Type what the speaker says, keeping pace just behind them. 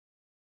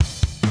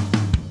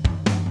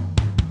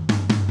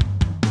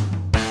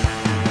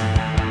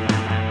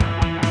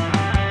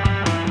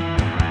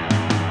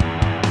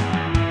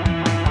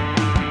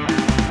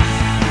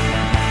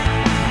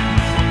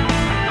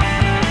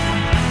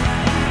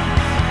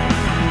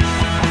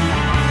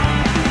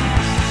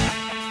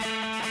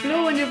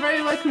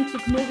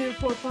Camogie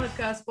Report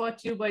podcast brought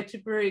to you by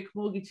Tipperary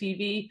Camogie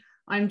TV.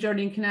 I'm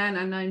Geraldine Cannan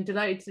and I'm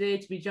delighted today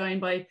to be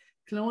joined by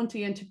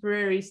Cruciate and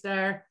Tipperary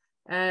star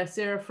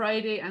Sarah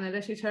Fryday and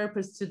electric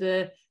therapist to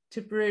the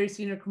Tipperary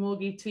Senior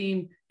Camogie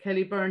team,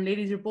 Kellie Byrne.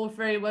 Ladies, you're both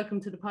very welcome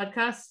to the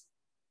podcast.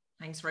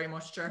 Thanks very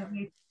much, Ger.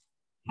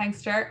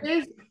 Thanks, Ger.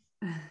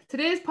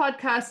 Today's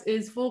podcast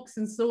is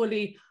focusing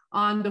solely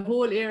on the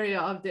whole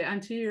area of the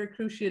anterior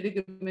cruciate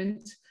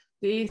ligament,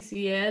 the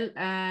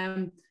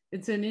ACL.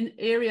 It's an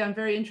area I'm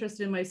very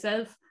interested in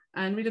myself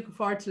and really looking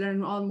forward to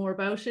learning all more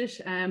about it.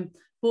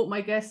 Both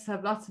my guests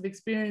have lots of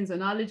experience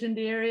and knowledge in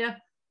the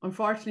area.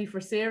 Unfortunately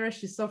for Sarah,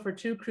 she suffered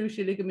 2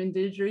 cruciate ligament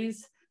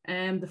injuries.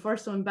 The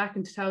first one back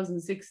in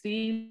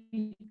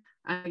 2016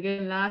 and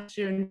again last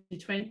year in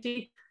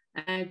 2020.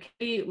 And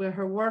Kellie, with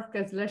her work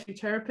as electric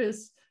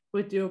therapist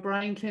with the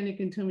O'Brien Clinic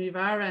in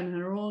Tumivara and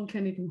her own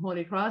clinic in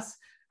Holy Cross,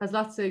 has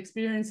lots of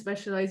experience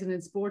specialising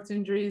in sports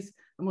injuries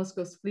and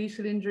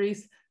musculoskeletal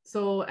injuries.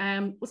 So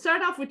we'll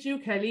start off with you,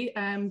 Kellie.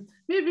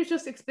 Maybe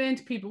just explain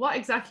to people what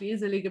exactly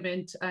is a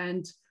ligament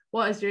and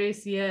what is your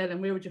ACL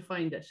and where would you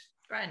find it?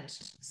 Grand.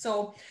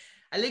 So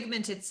a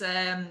ligament, it's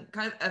kind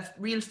of a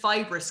real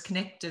fibrous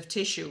connective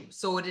tissue.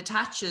 So it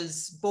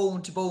attaches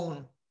bone to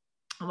bone.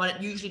 And what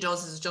it usually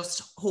does is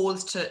just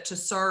holds to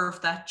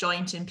serve that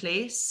joint in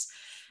place,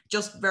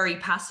 just very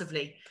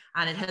passively.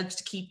 And it helps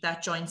to keep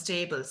that joint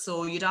stable.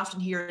 So you'd often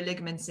hear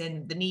ligaments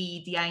in the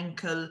knee, the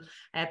ankle,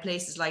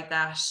 places like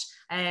that.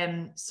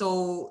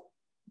 So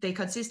they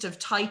consist of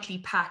tightly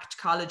packed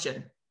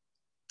collagen,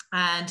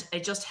 and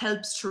it just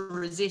helps to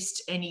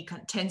resist any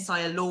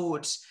tensile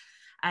load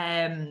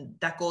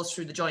that goes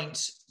through the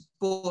joint.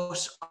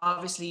 But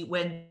obviously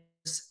when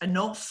there's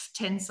enough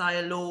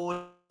tensile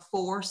load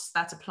force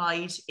that's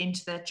applied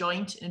into that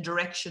joint in a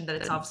direction that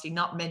it's obviously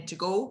not meant to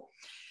go,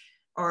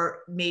 or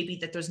maybe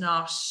that there's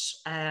not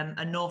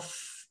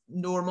enough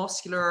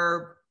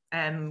neuromuscular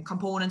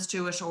components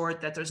to it, or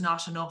that there's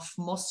not enough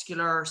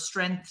muscular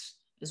strength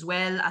as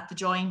well at the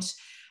joint,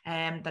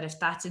 that if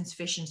that's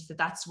insufficient,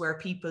 that's where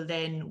people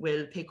then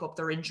will pick up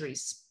their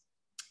injuries.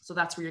 So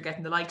that's where you're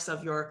getting the likes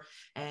of your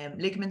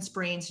ligament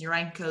sprains in your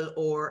ankle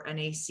or an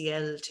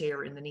ACL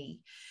tear in the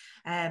knee.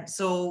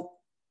 So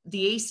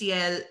the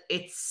ACL,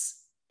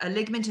 it's a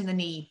ligament in the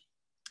knee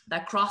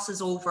that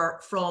crosses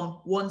over from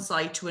one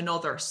side to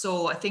another.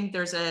 So I think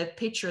there's a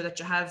picture that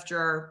you have,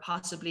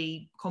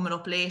 possibly coming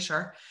up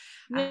later.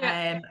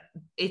 Yeah.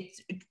 It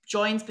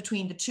joins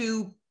between the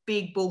 2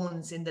 big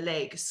bones in the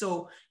leg.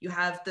 So you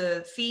have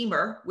the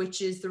femur,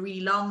 which is the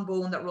really long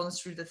bone that runs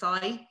through the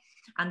thigh.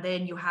 And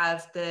then you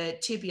have the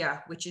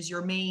tibia, which is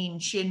your main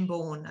shin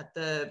bone at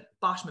the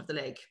bottom of the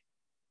leg.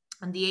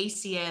 And the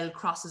ACL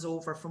crosses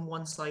over from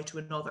one side to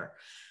another.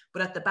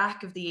 But at the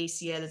back of the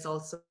ACL is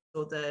also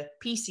the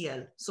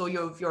PCL. So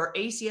you have your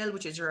ACL,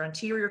 which is your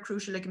anterior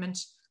cruciate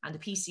ligament, and the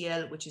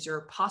PCL, which is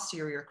your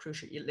posterior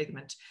cruciate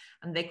ligament.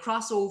 And they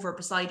cross over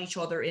beside each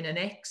other in an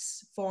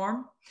X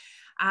form.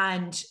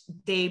 And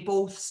they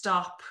both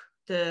stop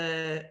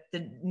the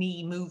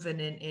knee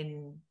moving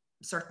in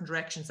certain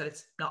directions that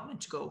it's not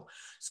meant to go.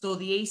 So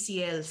the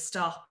ACL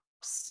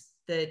stops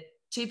the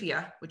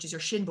tibia, which is your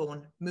shin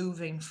bone,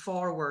 moving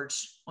forward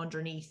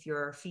underneath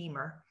your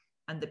femur.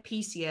 And the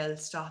PCL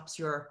stops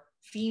your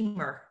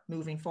femur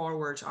moving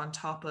forward on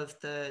top of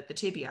the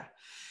tibia.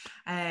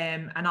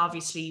 And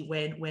obviously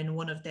when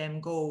one of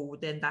them go,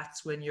 then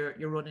that's when you're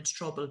run into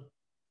trouble.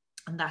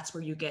 And that's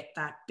where you get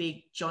that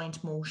big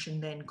joint motion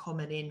then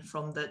coming in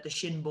from the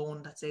shin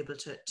bone that's able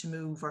to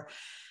move. Or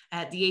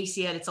the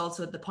ACL, it's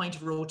also at the point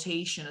of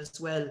rotation as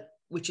well,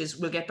 which is,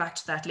 we'll get back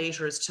to that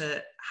later as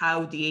to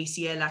how the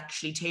ACL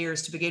actually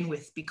tears to begin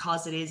with,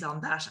 because it is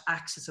on that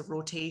axis of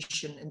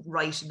rotation and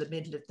right in the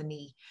middle of the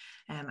knee.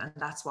 And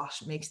that's what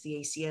makes the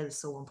ACL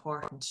so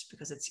important,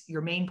 because it's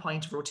your main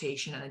point of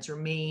rotation and it's your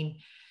main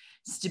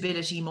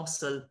stability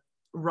muscle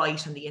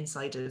right on the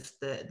inside of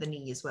the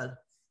knee as well.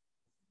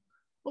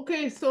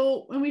 Okay,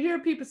 so when we hear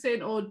people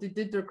saying, oh, they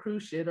did their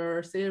cruciate,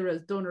 or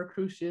Sarah's done her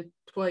cruciate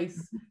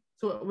twice,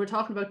 so we're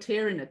talking about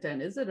tearing it then,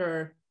 is it?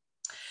 Or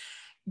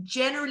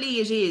generally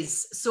it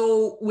is.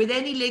 So with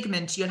any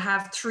ligament, you'll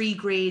have 3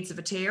 grades of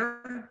a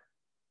tear.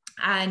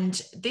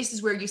 And this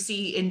is where you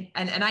see in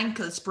an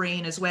ankle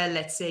sprain as well,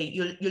 let's say,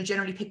 you'll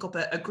generally pick up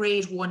a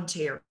grade 1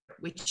 tear,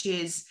 which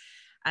is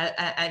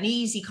an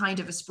easy kind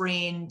of a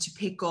sprain to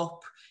pick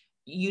up.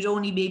 You'd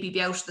only maybe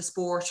be out of the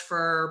sport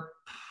for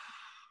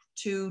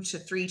 2 to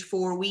 3 to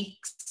 4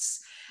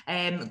 weeks.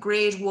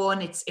 Grade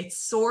 1, it's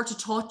sore to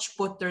touch,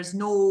 but there's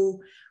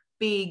no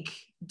big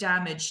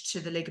damage to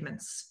the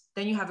ligaments.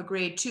 Then you have a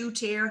grade 2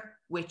 tear,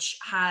 which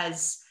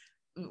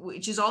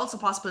is also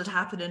possible to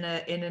happen in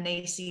an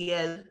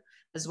ACL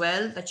as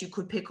well, that you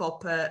could pick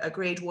up a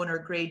grade 1 or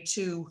grade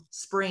 2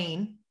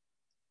 sprain.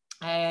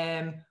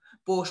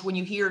 But when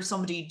you hear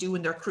somebody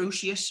doing their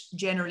cruciate,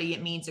 generally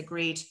it means a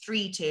grade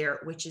 3 tear,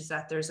 which is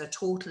that there's a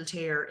total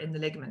tear in the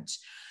ligament.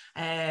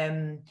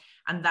 And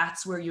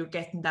that's where you're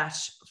getting that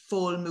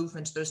full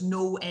movement. There's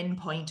no end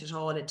point at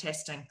all in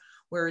testing.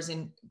 Whereas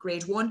in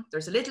grade 1,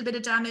 there's a little bit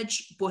of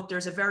damage, but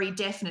there's a very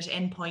definite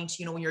endpoint.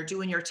 You know, when you're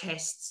doing your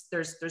tests,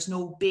 there's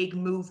no big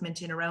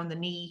movement in around the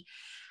knee.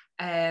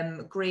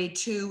 Grade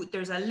 2,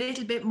 there's a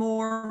little bit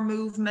more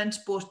movement,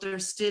 but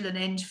there's still an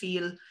end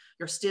feel.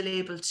 You're still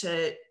able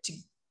to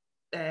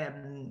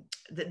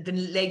the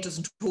leg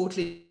doesn't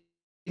totally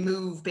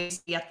move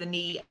basically at the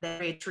knee. The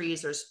grade 3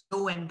 is there's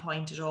no end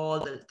point at all.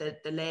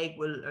 The leg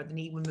will, or the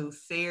knee will move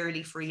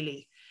fairly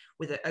freely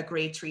with a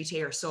grade 3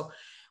 tear. So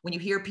when you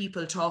hear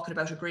people talking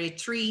about a grade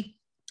 3,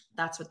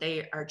 that's what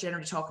they are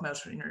generally talking about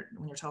when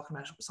you're talking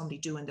about somebody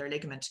doing their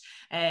ligament.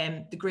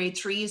 The grade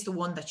 3 is the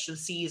one that you'll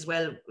see as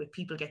well with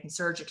people getting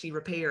surgically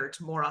repaired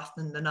more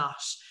often than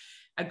not.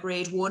 A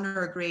grade 1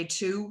 or a grade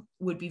 2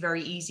 would be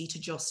very easy to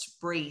just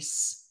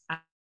brace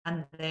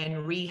and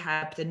then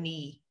rehab the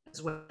knee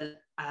as well.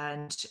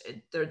 And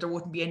there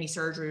wouldn't be any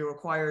surgery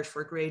required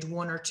for grade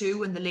 1 or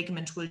 2, and the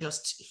ligament will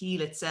just heal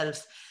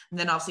itself. And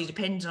then obviously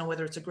depending on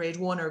whether it's a grade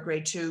 1 or a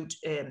grade 2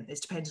 is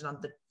dependent on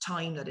the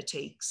time that it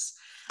takes.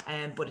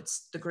 But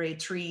it's the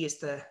grade 3 is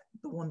the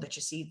one that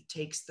you see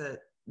takes the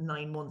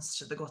 9 months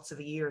to the guts of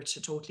a year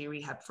to totally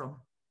rehab from.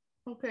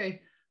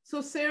 Okay,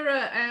 so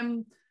Sarah,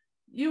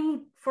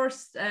 you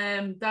first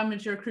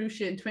damaged your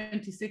cruciate in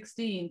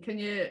 2016. Can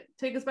you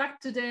take us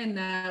back to then?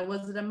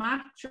 Was it a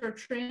match or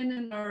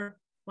training, or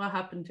what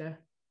happened to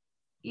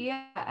you?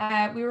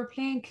 Yeah, we were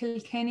playing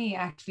Kilkenny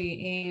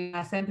actually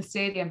in Semple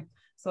Stadium,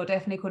 so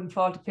definitely couldn't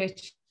fall to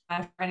pitch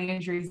for any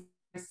injuries.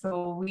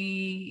 So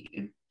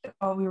we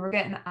were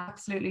getting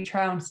absolutely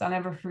trounced. I'll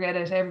never forget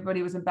it.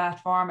 Everybody was in bad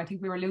form. I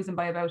think we were losing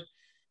by about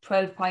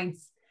 12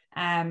 points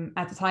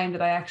at the time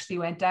that I actually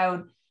went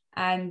down.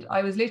 And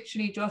I was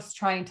literally just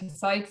trying to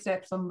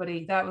sidestep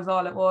somebody. That was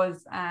all it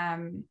was.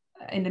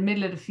 In the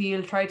middle of the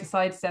field, tried to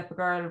sidestep a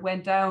girl,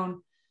 went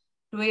down.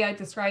 The way I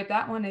describe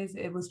that one is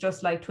it was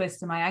just like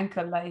twisting my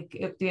ankle.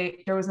 Like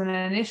there was an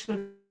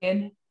initial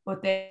in,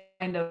 but then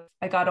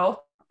I got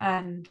up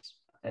and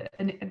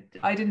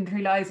I didn't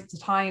realize at the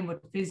time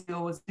what the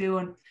physio was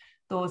doing,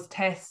 those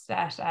tests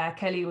that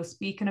Kellie was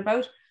speaking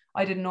about.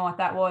 I didn't know what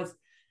that was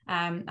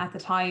at the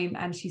time.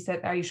 And she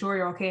said, "Are you sure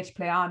you're okay to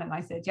play on?" And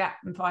I said, "Yeah,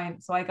 I'm fine."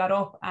 So I got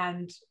up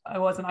and I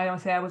was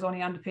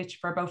only on the pitch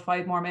for about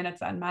 5 more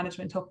minutes and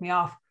management took me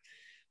off.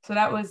 So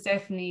that was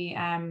definitely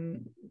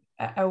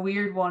a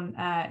weird one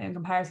in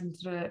comparison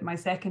to my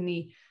second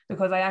knee,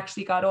 because I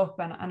actually got up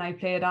and I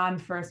played on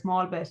for a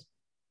small bit.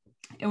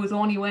 It was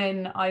only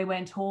when I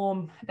went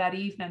home that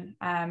evening,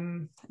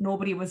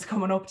 nobody was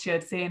coming up to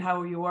you saying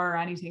how you were or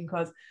anything,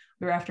 because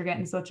we were after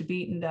getting such a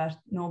beating that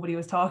nobody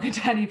was talking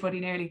to anybody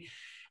nearly,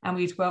 and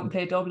we had to go out and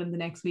play Dublin the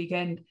next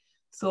weekend.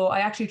 So I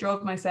actually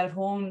drove myself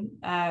home,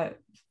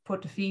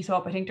 put the feet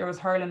up. I think there was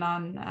hurling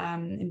on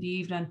in the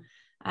evening,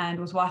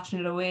 and was watching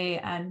it away.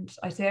 And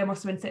I say I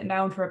must have been sitting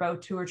down for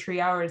about 2 or 3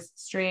 hours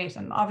straight.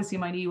 And obviously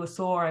my knee was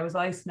sore. I was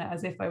icing it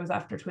as if I was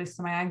after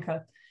twisting my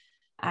ankle.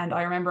 And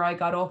I remember I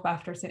got up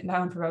after sitting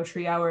down for about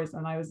 3 hours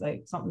and I was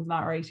like, something's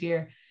not right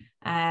here.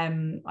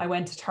 I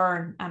went to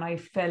turn and I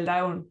fell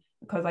down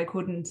because I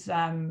couldn't,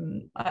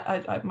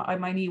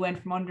 my knee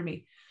went from under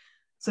me.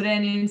 So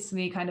then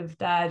instantly kind of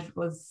Dad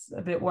was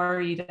a bit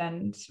worried,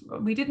 and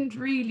we didn't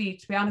really,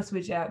 to be honest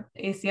with you,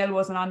 ACL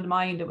wasn't on the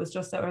mind. It was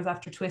just that I was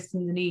after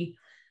twisting the knee.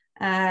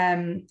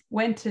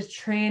 Went to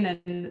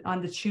training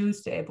on the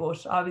Tuesday,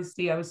 but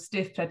obviously I was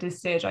stiff at this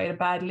stage. I had a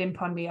bad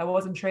limp on me. I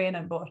wasn't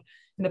training, but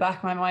in the back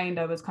of my mind,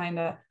 I was kind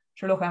of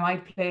sure, look, I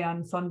might play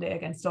on Sunday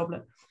against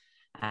Dublin.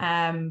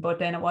 But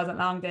then it wasn't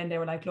long then. They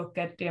were like, look,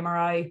 get the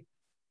MRI.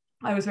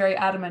 I was very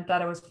adamant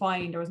that I was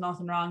fine. There was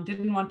nothing wrong.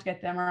 Didn't want to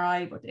get the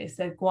MRI, but they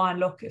said, go on,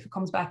 look, if it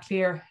comes back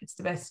clear, it's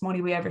the best money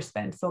we ever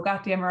spent. So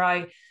got the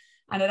MRI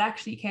and it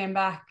actually came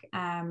back.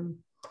 I'll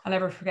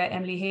never forget,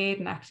 Emily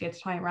Hayden actually at the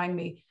time rang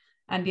me,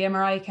 and the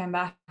MRI came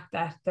back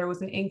that there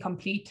was an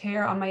incomplete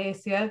tear on my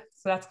ACL.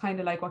 So that's kind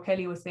of like what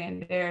Kellie was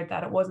saying there,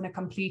 that it wasn't a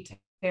complete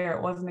tear.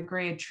 It wasn't a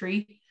grade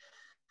 3.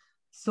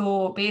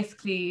 So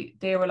basically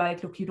they were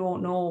like, look, you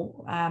don't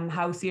know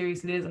how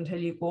serious it is until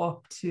you go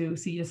up to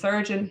see the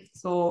surgeon.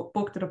 So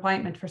booked an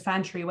appointment for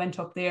Santry, went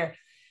up there,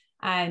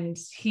 and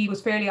he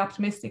was fairly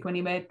optimistic when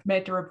he made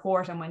the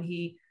report and when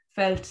he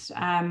felt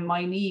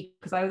my knee,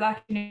 because I was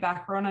actually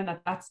back running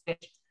at that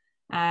stage.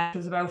 It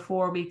was about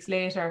 4 weeks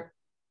later,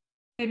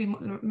 maybe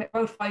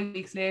about 5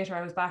 weeks later,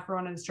 I was back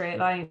running a straight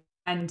line.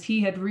 And he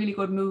had really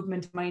good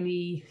movement in my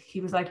knee. He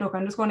was like, look,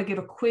 I'm just going to give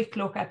a quick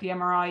look at the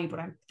MRI, but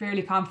I'm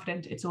fairly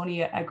confident it's only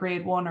a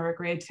grade 1 or a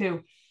grade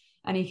 2.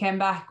 And he came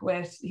back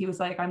with, he was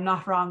like, I'm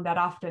not wrong that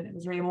often. It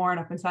was really more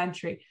up in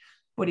Santry.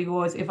 But he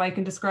goes, if I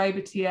can describe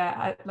it to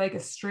you like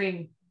a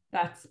string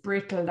that's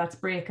brittle, that's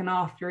breaking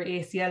off, your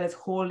ACL is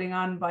holding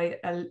on by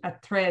a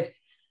thread.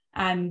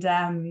 And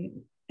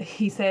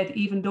he said,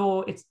 even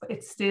though it's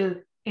still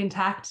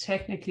intact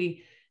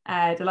technically,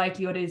 the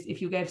likelihood is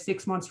if you gave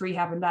 6 months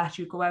rehab and that,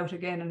 you'd go out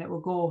again and it will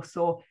go.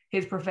 So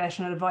his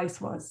professional advice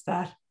was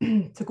that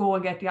to go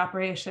and get the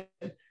operation,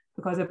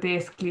 because it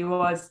basically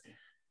was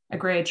a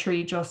grade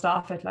 3 just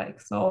off it. Like,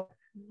 so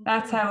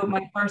that's how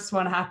my first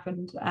one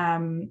happened.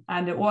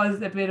 And it was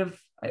a bit of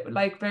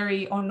like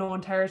very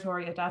unknown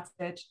territory at that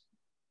stage.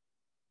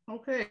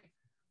 Okay,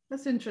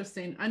 that's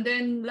interesting. And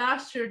then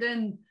last year,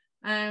 then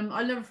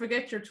I'll never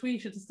forget your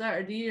tweet at the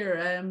start of the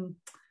year.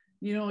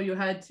 You know,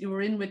 you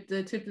were in with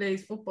the Tipperary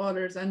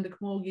footballers and the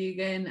camogie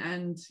again,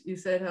 and you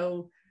said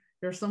how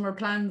your summer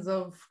plans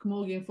of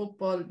camogie and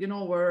football, you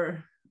know,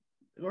 were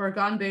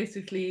gone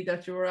basically,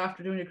 that you were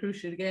after doing your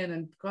cruciate again,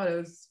 and God, I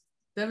was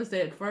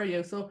devastated for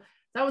you. So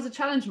that was a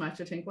challenge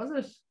match, I think, was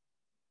it?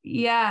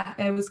 Yeah,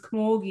 it was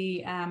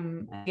camogie.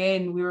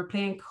 Again, we were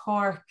playing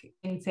Cork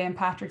in St.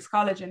 Patrick's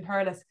College in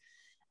Thurles.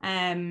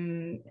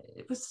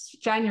 It was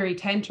January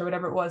 10th or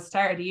whatever it was,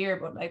 start of the year,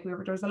 but like there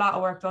was a lot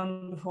of work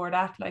done before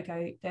that. Like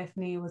I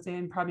definitely was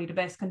in probably the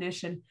best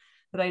condition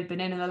that I'd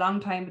been in a long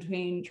time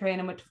between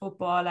training with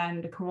football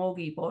and the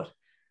camogie. But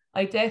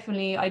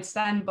I'd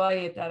stand by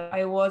it that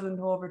I wasn't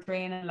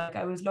overtraining. Like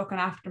I was looking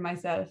after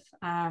myself.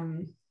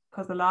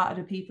 Because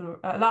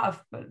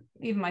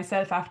even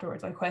myself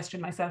afterwards, I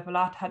questioned myself a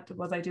lot.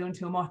 Was I doing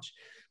too much?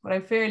 But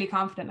I'm fairly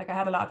confident. Like I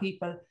had a lot of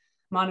people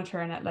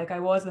monitoring it. Like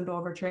I wasn't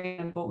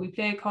overtraining. But we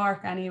played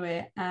Cork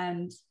anyway,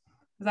 and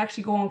it was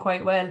actually going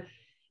quite well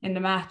in the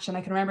match. And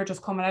I can remember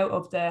just coming out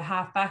of the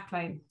half back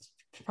line,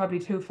 probably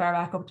too far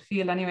back up the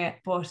field anyway.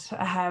 But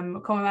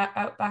coming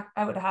out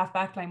of the half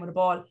back line with a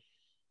ball,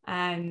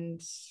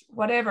 and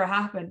whatever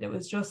happened, it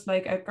was just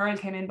like a girl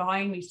came in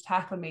behind me to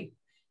tackle me.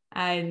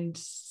 And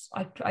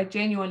I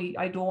genuinely,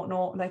 I don't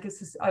know, like it's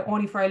just,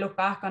 only for I look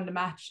back on the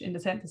match in the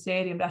Centre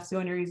Stadium, that's the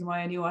only reason why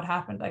I knew what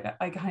happened. Like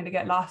I kind of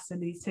get lost in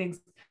these things.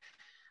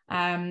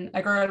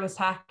 A girl was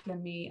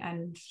tackling me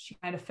and she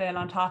kind of fell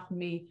on top of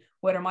me,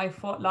 whether my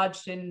foot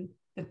lodged in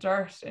the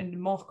dirt and the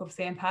muck of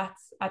St.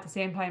 Pat's at the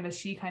same time as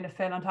she kind of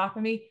fell on top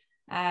of me.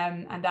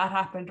 And that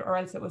happened, or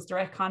else it was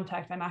direct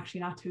contact. I'm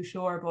actually not too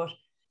sure, but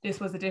this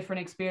was a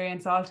different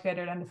experience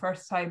altogether than the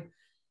first time.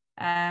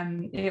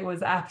 It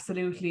was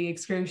absolutely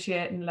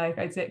excruciating. Like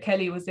I'd say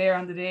Kellie was there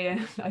on the day,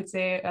 and I'd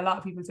say a lot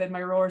of people said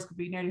my roars could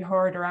be nearly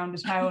heard around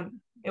the town.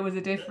 It was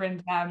a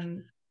different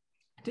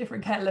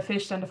kettle of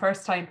fish than the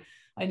first time.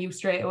 I knew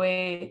straight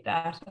away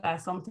that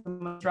something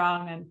was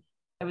wrong, and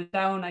I was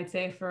down, I'd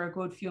say, for a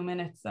good few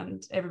minutes,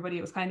 and everybody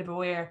was kind of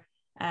aware.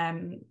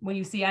 When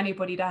you see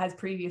anybody that has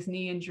previous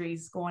knee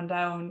injuries going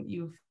down,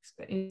 you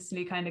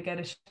instantly kind of get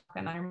a shock.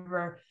 And I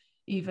remember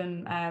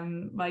even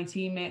my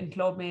teammate and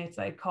club mates,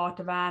 I caught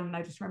the van, and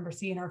I just remember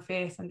seeing her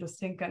face and just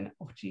thinking,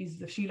 oh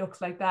Jesus, if she looks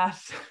like that,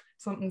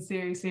 something's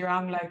seriously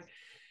wrong. Like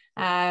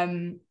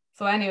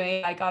so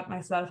anyway, I got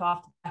myself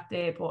off that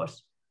day, but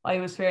I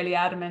was fairly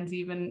adamant,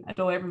 even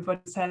though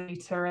everybody's telling me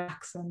to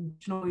relax and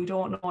you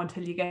don't know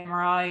until you get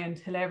MRI,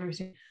 until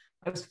everything.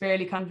 I was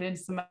fairly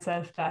convinced of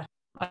myself that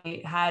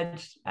I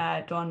had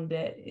done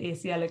the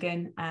ACL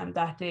again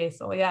that day.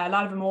 So yeah, a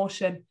lot of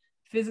emotion,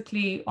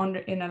 physically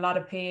in a lot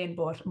of pain,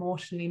 but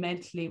emotionally,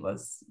 mentally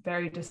was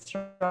very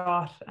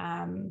distraught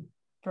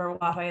for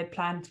what I had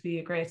planned to be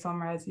a great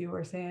summer, as you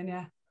were saying.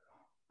 Yeah.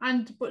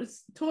 But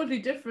it's a totally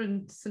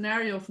different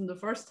scenario from the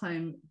first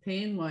time,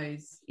 pain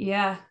wise.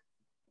 Yeah.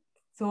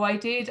 So I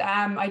did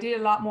a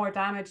lot more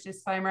damage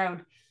this time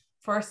around.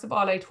 First of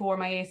all, I tore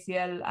my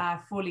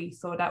ACL fully.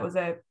 So that was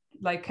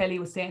like Kellie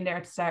was saying there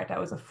at the start, that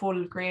was a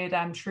full grade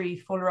 3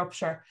 full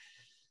rupture.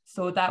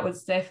 So that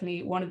was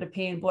definitely one of the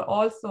pain, but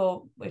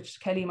also,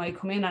 which Kellie might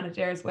come in on it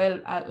there as well,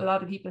 a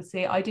lot of people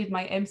say I did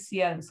my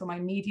MCL, so my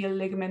medial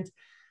ligament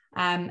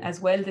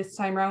as well this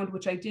time around,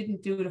 which I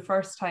didn't do the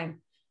first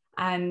time.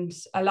 And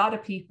a lot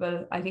of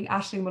people, I think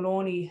Aisling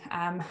Maloney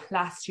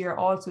last year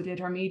also did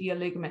her medial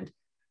ligament.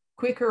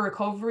 Quicker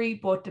recovery,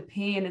 but the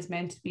pain is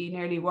meant to be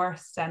nearly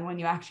worse than when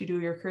you actually do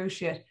your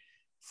cruciate.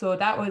 So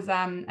that was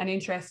an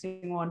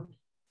interesting one.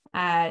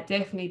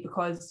 Definitely,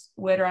 because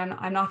whether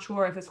I'm not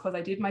sure if it's because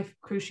I did my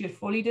cruciate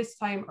fully this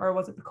time, or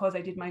was it because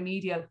I did my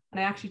medial, and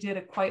I actually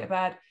did quite a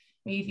bad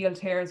medial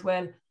tear as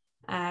well,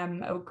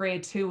 a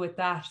grade 2 with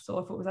that. So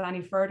if it was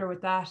any further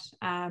with that,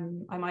 I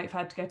might have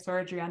had to get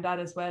surgery on that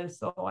as well.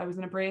 So I was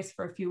in a brace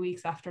for a few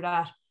weeks after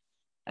that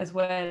as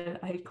well.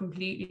 I had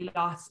completely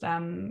lost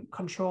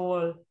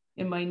control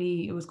in my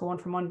knee. It was going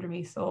from under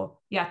me. So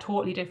yeah,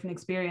 totally different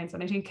experience.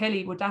 And I think,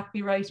 Kellie, would that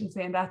be right in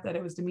saying that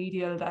it was the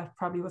medial that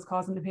probably was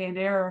causing the pain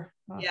there?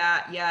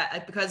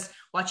 Yeah, because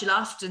what you'll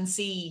often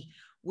see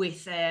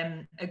with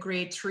a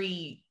grade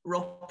 3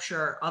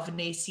 rupture of an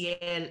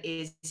ACL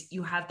is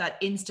you have that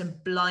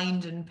instant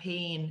blinding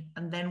pain,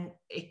 and then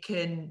it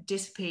can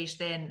dissipate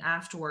then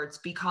afterwards.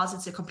 Because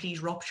it's a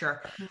complete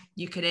rupture,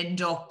 you could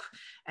end up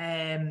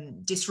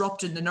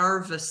disrupting the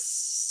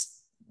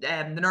nervous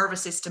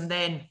system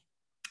then,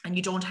 and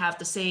you don't have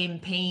the same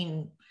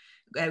pain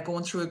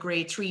going through a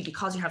grade 3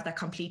 because you have that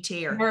complete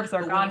tear. Nerves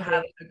are gone. When you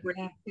have a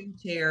grade 2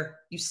 tear,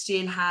 you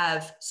still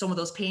have some of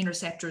those pain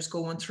receptors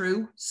going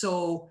through.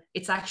 So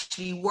it's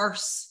actually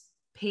worse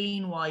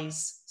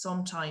pain-wise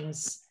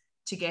sometimes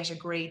to get a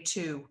grade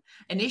 2.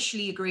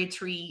 Initially, a grade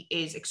 3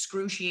 is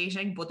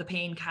excruciating, but the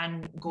pain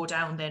can go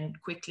down then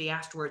quickly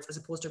afterwards, as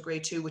opposed to a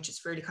grade 2, which is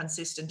fairly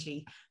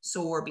consistently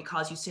sore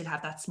because you still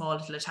have that small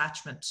little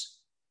attachment.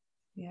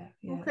 Yeah.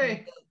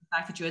 Okay.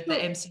 fact that you had the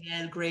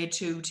MCL grade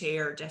 2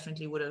 tear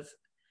definitely would have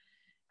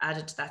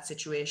added to that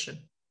situation.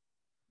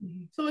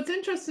 So it's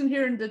interesting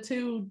hearing the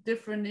two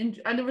different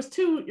injuries, and there was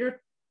two,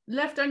 your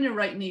left and your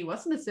right knee,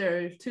 wasn't it,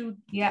 Sarah? Two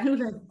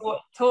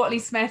totally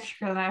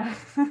symmetrical now.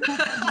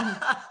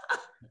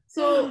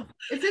 So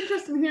it's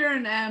interesting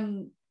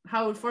hearing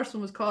how the first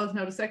one was caused and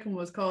how the second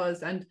one was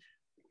caused. And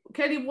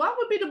Kellie, what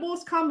would be the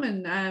most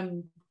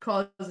common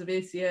cause of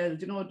ACL?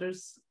 Do you know,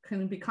 there's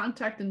can be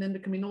contact and then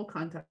there can be no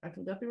contact.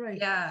 Would that be right?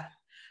 Yeah.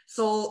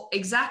 So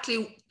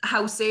exactly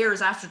how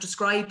Sarah's after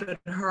describing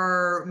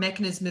her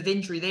mechanism of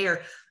injury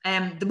there.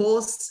 The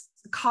most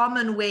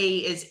common way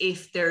is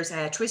if there's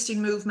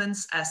twisting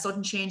movements, a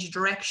sudden change of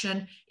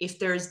direction, if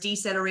there's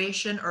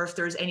deceleration, or if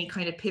there's any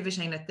kind of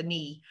pivoting at the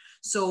knee.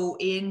 So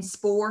in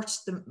sport,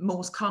 the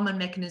most common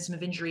mechanism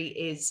of injury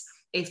is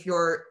if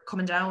you're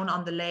coming down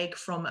on the leg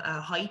from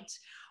a height,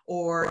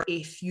 or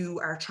if you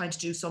are trying to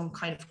do some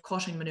kind of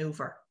cutting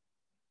maneuver.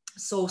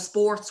 So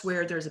sports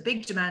where there's a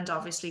big demand,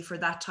 obviously, for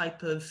that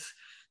type of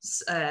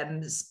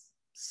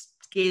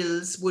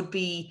skills would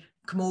be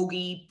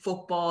camogie,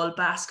 football,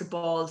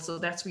 basketball. So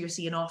that's where you're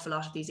seeing an awful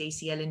lot of these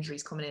ACL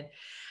injuries coming in.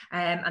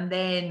 And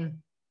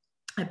then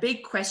a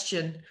big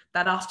question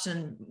that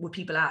often what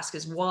people ask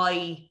is,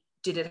 why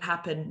did it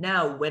happen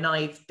now when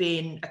I've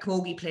been a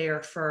camogie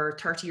player for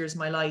 30 years of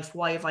my life?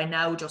 Why have I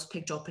now just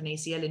picked up an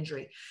ACL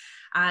injury?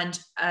 And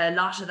a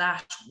lot of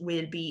that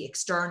will be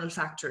external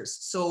factors.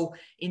 So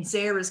in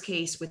Sarah's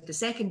case with the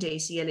second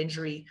ACL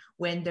injury,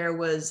 when there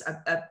was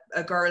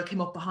a girl came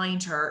up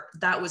behind her,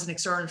 that was an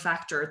external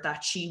factor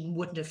that she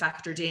wouldn't have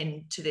factored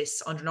in to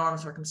this under normal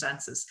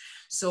circumstances.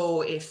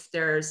 So if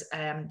there's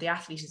the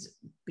athlete is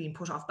being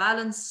put off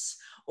balance,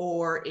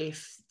 or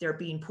if they're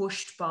being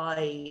pushed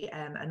by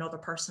another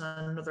person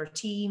on another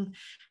team.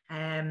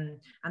 And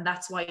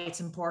that's why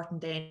it's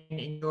important then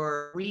in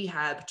your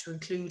rehab to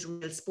include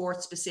real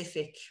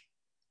sport-specific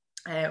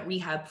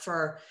rehab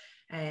for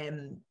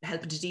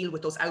helping to deal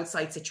with those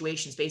outside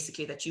situations,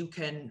 basically, that you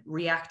can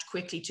react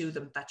quickly to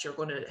them, that you're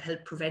going to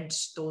help prevent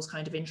those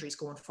kind of injuries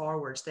going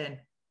forward then.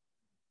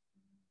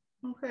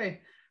 Okay.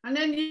 And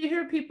then you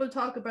hear people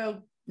talk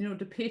about, you know,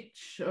 the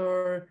pitch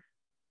or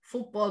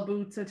football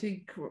boots. I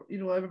think, you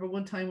know, I remember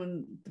one time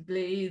when the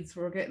Blades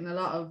were getting a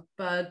lot of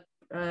bad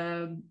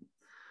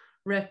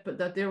rep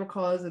that they were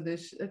causing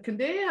this. Can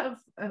they have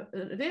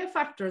a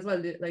factor as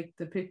well, like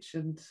the pitch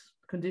and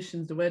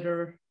conditions, the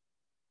weather?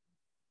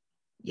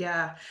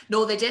 Yeah,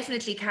 no, they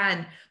definitely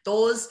can.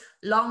 Those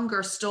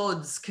longer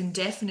studs can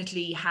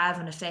definitely have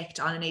an effect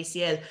on an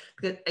ACL.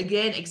 Because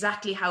again,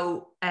 exactly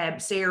how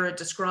Sarah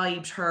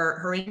described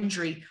her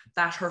injury,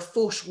 that her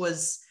foot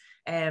was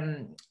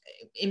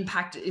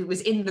impacted, it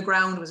was in the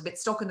ground, it was a bit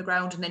stuck in the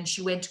ground, and then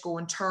she went to go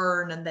and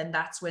turn, and then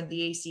that's when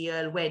the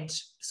ACL went.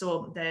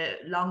 So the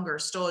longer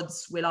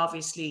studs will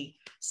obviously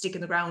stick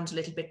in the ground a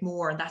little bit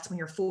more, and that's when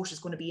your foot is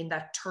going to be in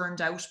that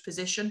turned out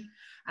position,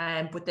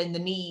 but then the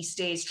knee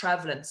stays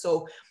traveling.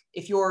 So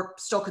if you're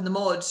stuck in the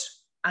mud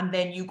and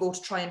then you go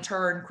to try and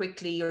turn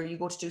quickly, or you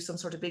go to do some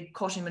sort of big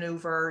cutting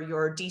maneuver,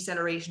 you're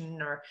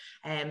decelerating or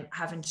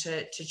having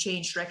to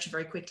change direction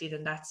very quickly,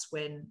 then that's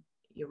when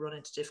you run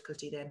into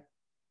difficulty then.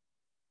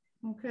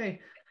 Okay,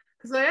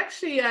 because I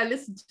actually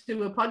listened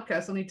to a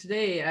podcast only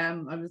today. I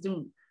was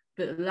doing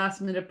a bit of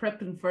last minute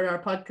prepping for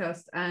our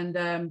podcast, and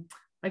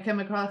I came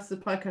across the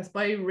podcast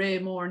by Ray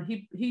Moore, and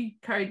he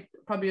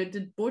probably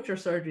did both your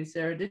surgeries,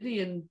 Sarah, did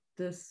he? In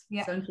this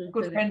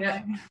good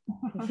friend.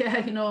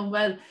 Yeah, you know him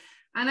well.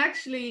 And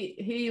actually,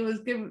 he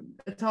was giving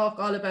a talk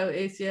all about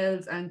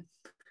ACLs, and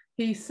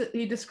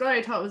he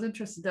described how it was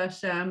interesting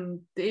that the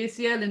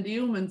ACL in the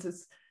humans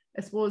is,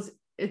 I suppose,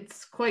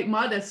 it's quite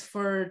modest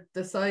for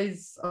the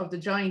size of the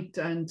joint,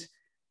 and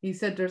he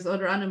said there's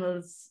other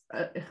animals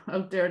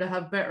out there that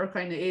have better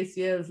kind of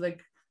ACLs,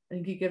 like I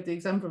think he gave the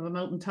example of a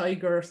mountain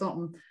tiger or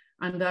something,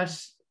 and that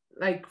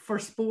like for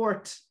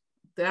sport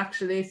the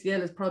actual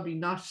ACL is probably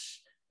not,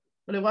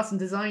 well, it wasn't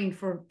designed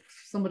for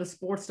some of the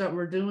sports that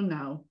we're doing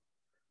now.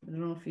 I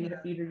don't know if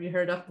either of you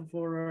heard that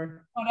before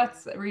or. Oh,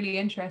 that's really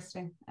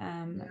interesting.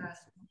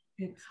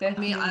 It's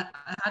definitely... I mean,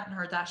 I hadn't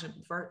heard that in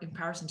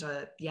comparison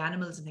to the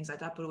animals and things like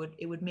that, but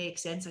it would make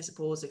sense, I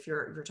suppose, if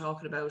you're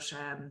talking about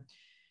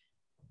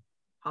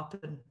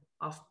hopping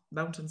off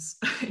mountains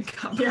in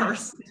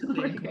comparison to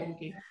playing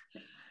camogie.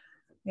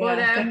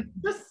 But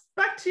just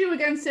back to you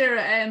again,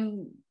 Sarah.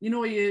 You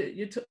know,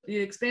 you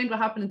explained what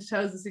happened in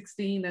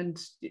 2016,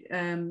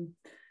 and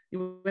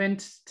you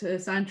went to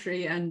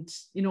Santry, and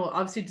you know,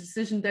 obviously the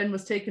decision then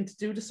was taken to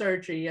do the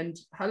surgery. And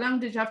how long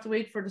did you have to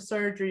wait for the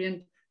surgery?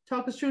 And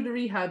talk us through the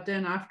rehab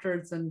then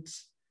afterwards. And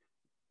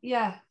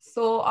yeah,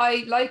 so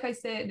like I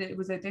said, it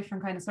was a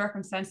different kind of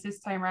circumstance this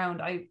time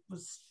around. I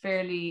was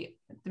fairly,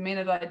 the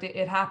minute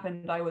it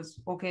happened, I was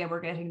okay,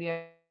 we're getting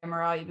the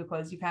MRI,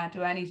 because you can't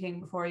do anything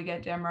before you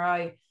get the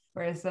MRI,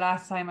 whereas the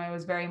last time I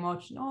was very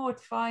much, no,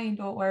 it's fine,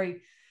 don't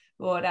worry.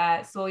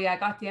 But so yeah, I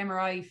got the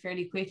MRI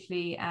fairly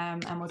quickly,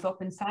 and was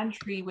up in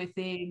Santry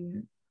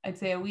within, I'd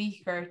say, a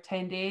week or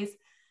 10 days.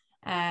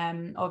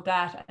 of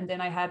that. And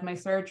then I had my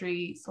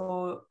surgery.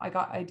 So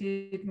I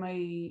did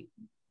my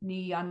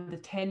knee on the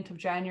 10th of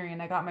January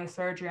and I got my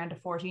surgery on the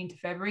 14th of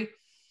February.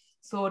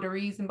 So the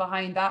reason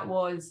behind that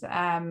was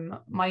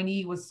my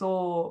knee was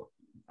so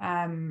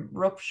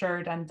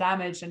ruptured and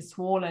damaged and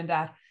swollen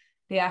that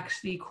they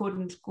actually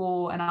couldn't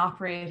go and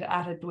operate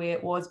at it the way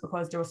it was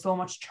because there was so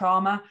much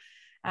trauma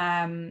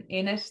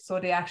in it. So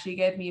they actually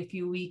gave me a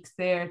few weeks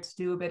there to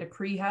do a bit of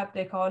prehab,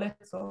 they call it,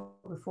 so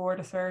before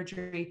the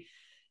surgery,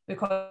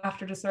 because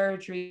after the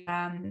surgery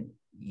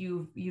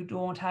you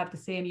don't have the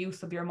same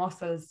use of your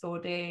muscles, so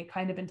they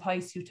kind of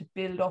entice you to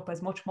build up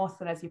as much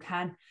muscle as you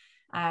can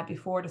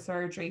before the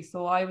surgery.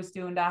 So I was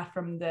doing that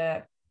from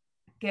the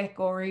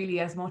get-go really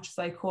as much as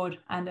I could,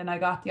 and then I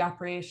got the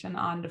operation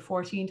on the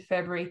 14th of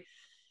February,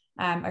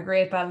 a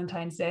great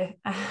Valentine's Day.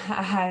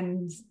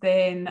 And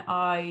then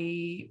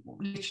I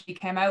literally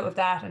came out of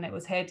that and it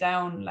was head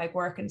down, like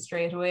working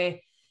straight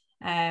away.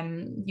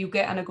 You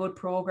get on a good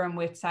program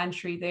with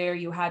Sanctuary there.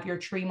 You have your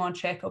 3-month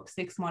checkup,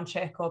 6-month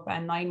checkup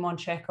and 9-month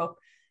checkup,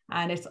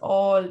 and it's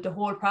all, the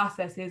whole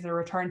process is a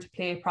return to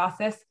play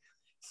process.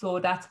 So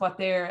that's what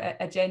their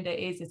agenda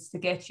is. It's to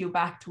get you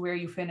back to where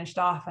you finished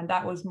off. And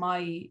that was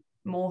my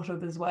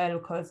motive as well,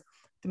 because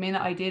the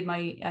minute I did my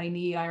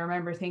knee, I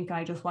remember thinking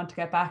I just want to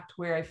get back to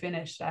where I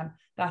finished.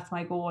 That's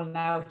my goal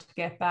now, to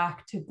get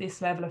back to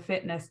this level of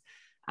fitness.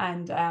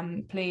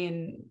 And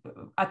playing,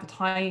 at the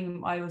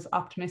time I was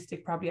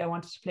optimistic, probably I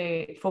wanted to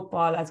play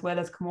football as well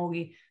as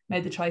camogie.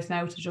 Made the choice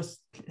now to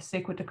just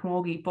stick with the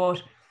camogie.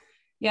 But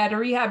yeah, the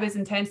rehab is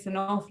intense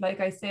enough. Like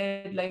I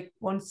said, like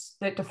once,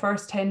 like the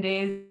first 10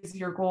 days,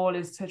 your goal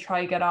is to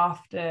try get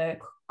off the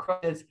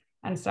crutches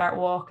and start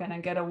walking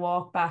and get a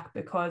walk back,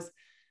 because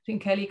I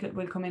think Kellie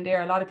will come in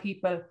there. A lot of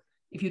people,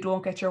 if you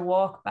don't get your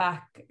walk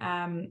back,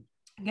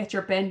 get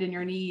your bend in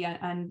your knee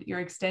and your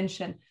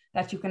extension,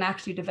 that you can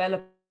actually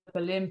develop a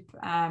limp,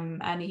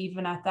 and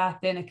even at that,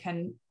 then it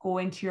can go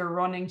into your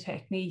running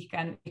technique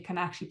and it can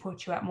actually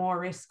put you at more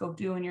risk of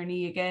doing your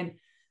knee again.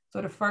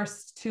 So the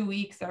first 2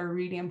 weeks are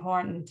really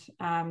important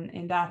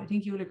in that. I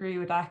think you would agree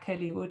with that,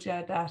 Kellie, would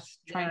you? That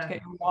trying to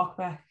get your walk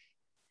back.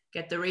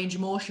 Get the range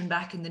of motion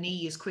back in the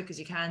knee as quick as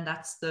you can.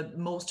 That's the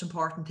most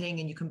important thing,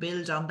 and you can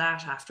build on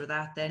that after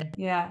that then.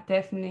 Yeah,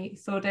 definitely.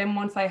 So then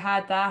once I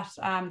had that,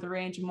 the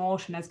range of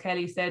motion, as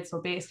Kellie said, so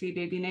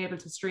basically being able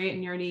to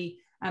straighten your knee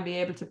and be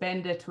able to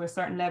bend it to a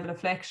certain level of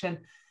flexion.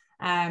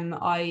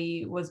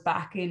 I was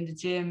back in the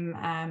gym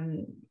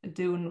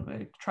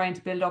trying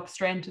to build up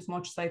strength as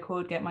much as I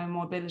could, get my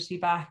mobility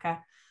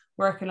back,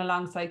 working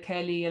alongside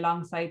Kellie,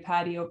 alongside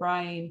Paddy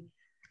O'Brien,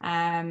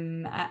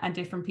 and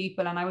different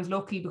people. And I was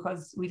lucky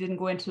because we didn't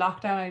go into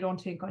lockdown, I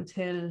don't think,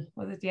 until,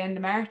 was it the end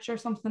of March or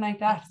something like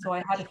that? So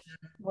I had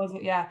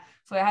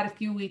so I had a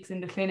few weeks in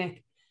the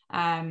clinic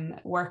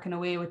working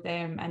away with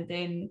them. And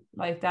then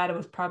like that, it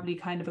was probably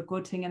kind of a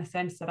good thing in a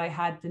sense that I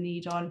had the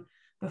knee done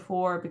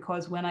before,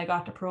 because when I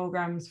got the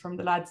programs from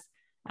the lads,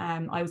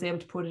 I was able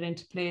to put it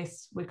into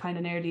place with kind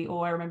of nearly,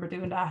 I remember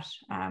doing that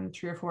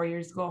 3 or 4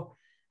 years ago,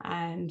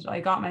 and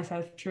I got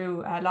myself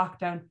through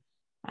lockdown.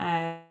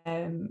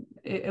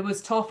 It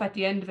was tough at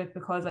the end of it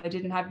because I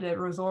didn't have the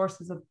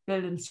resources of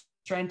building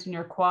strength in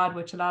your quad,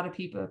 which a lot of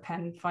people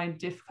can find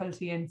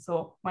difficulty in.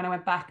 So when I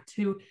went back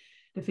to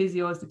the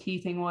physios, the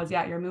key thing was,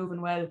 yeah, you're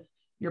moving well,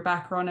 you're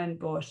back running,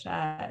 but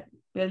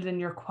building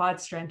your quad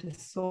strength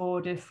is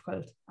so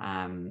difficult.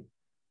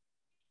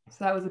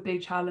 So that was a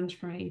big challenge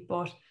for me,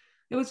 but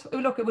it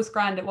was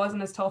grand. It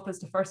wasn't as tough as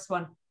the first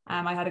one.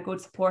 I had a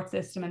good support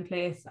system in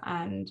place,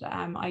 and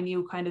I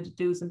knew kind of the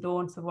do's and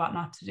don'ts of what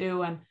not to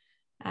do. And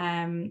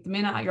the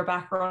minute you're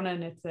back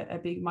running, it's a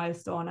big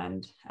milestone.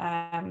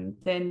 And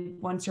then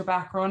once you're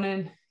back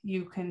running,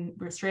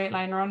 you're straight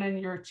line running,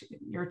 you're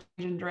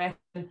changing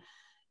direction,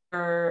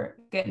 you're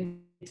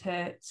getting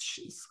to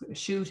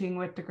shooting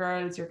with the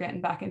girls, you're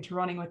getting back into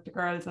running with the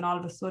girls, and all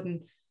of a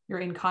sudden you're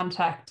in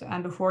contact,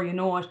 and before you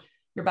know it,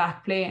 you're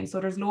back playing. So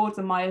there's loads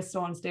of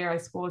milestones there, I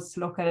suppose, to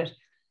look at it.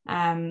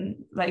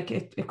 Like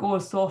it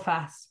goes so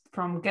fast,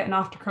 from getting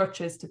off the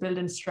crutches to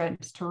building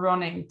strength to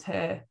running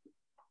to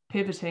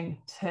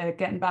pivoting to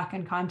getting back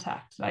in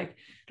contact. Like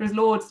there's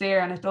loads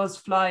there, and it does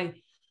fly.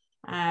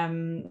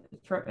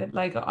 For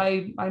like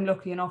I'm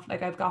lucky enough,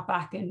 like I've got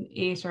back in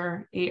 8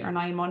 or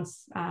 9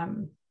 months.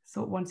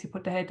 So once you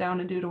put the head down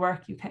and do the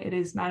work, it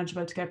is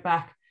manageable to get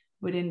back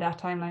within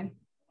that timeline.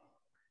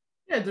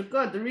 Yeah,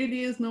 God, there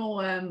really is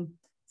no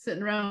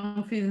sitting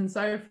around feeling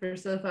sorry for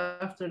yourself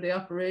after the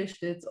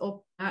operation. It's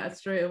up at it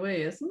straight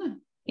away, isn't it?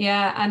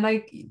 Yeah, and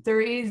like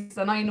there is,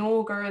 and I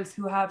know girls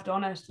who have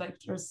done it. Like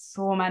there's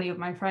so many of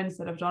my friends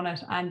that have done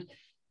it, and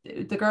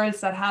the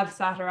girls that have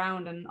sat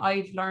around, and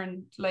I've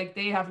learned, like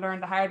they have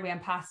learned the hard way and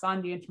passed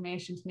on the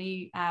information to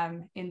me,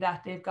 in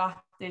that they've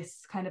got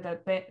this kind of a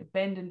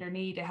bend in their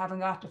knee, they haven't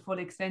got the full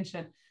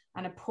extension,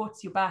 and it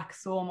puts you back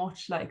so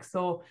much. Like,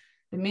 so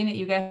the minute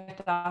you get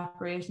the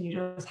operation, you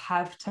just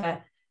have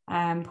to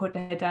put the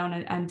head down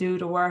and do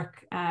the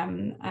work,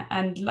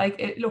 and like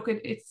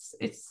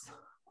it's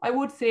I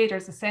would say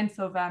there's a sense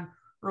of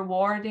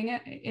rewarding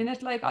in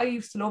it. Like, I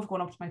used to love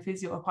going up to my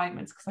physio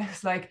appointments because I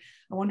was like,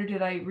 I wonder,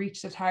 did I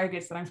reach the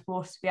targets that I'm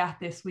supposed to be at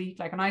this week?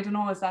 Like, and I don't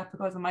know, is that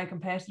because of my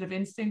competitive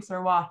instincts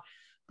or what?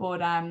 But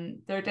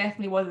there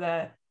definitely was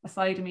a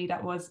side of me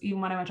that was,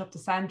 even when I went up to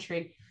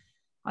Santry,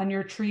 on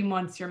your 3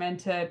 months, you're meant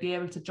to be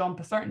able to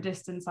jump a certain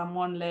distance on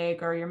one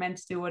leg, or you're meant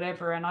to do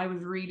whatever. And I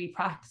was really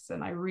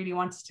practicing. I really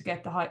wanted to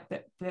get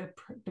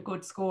the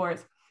good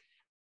scores.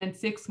 In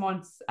 6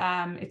 months,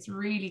 it's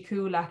really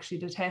cool, actually,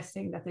 the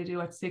testing that they do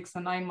at 6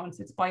 and 9 months.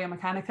 It's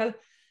biomechanical.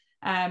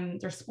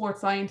 There's sports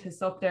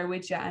scientists up there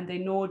with you, and they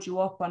node you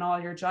up on all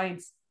your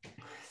joints.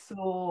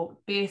 So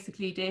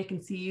basically, they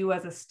can see you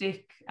as a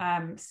stick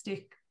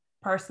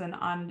person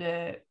on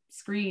the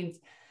screens,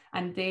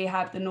 and they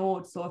have the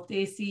nodes. So if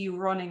they see you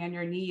running and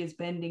your knee is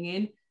bending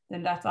in,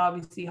 then that's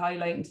obviously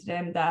highlighting to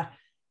them that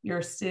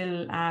you're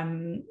still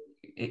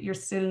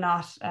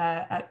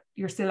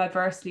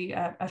adversely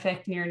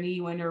affecting your knee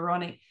when you're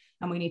running,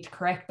 and we need to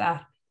correct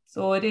that.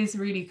 So it is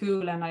really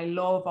cool, and I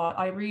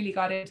really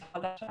got into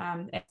all that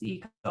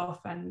SE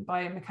stuff and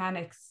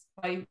biomechanics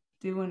by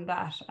doing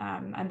that.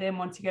 And then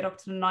once you get up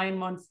to the 9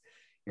 months,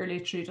 you're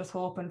literally just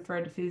hoping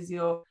for the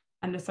physio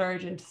and the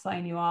surgeon to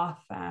sign you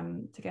off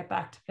to get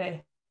back to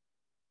play.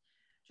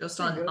 Just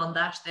on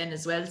that then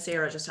as well,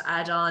 Sarah, just to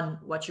add on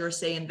what you're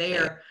saying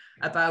there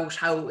about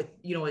how,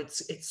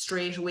 it's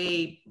straight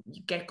away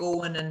you get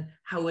going, and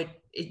how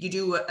you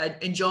do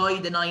enjoy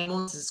the 9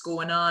 months is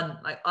going on.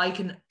 Like, I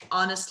can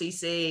honestly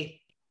say,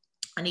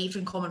 and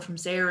even coming from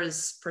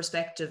Sarah's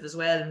perspective as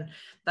well,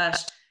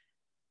 that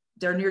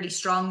they're nearly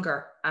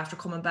stronger after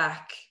coming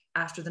back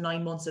after the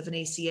 9 months of an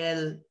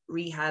ACL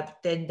rehab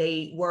than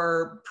they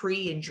were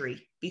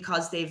pre-injury,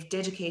 because they've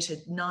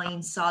dedicated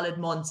 9 solid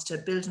months to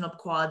building up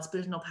quads,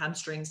 building up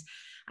hamstrings.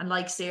 And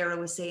like Sarah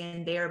was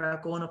saying there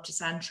about going up to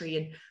Santry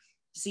and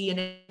seeing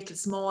a little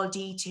small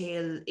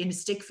detail in a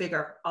stick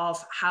figure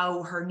of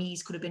how her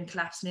knees could have been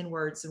collapsing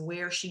inwards and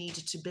where she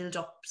needed to build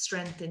up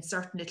strength in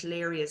certain little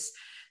areas.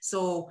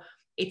 So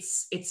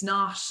it's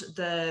not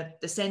the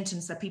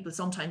sentence that people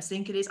sometimes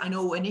think it is. I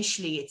know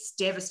initially it's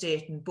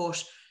devastating,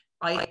 but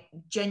I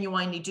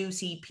genuinely do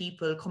see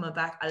people coming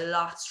back a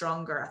lot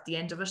stronger at the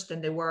end of it than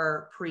they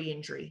were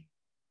pre-injury.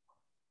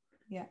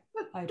 Yeah,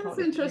 that's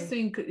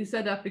interesting you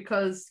said that,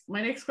 because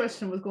my next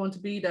question was going to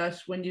be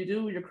that when you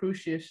do your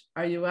cruciate,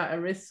 are you at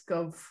a risk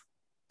of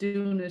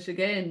doing it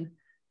again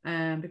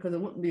because it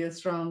wouldn't be as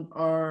strong?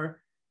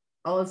 Or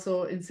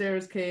also, in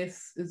Sarah's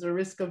case, is there a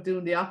risk of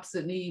doing the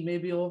opposite knee,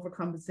 maybe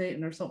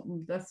overcompensating or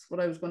something? That's what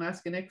I was going to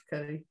ask you next,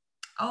 Kellie.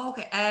 Oh,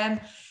 okay.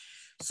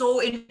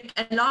 So in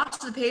a lot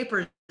of the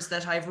papers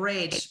that I've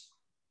read,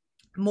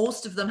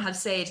 most of them have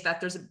said that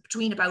there's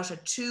between about a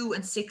 2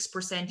 and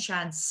 6%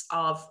 chance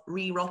of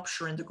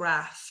re-rupturing the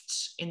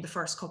graft in the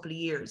first couple of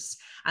years.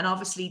 And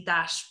obviously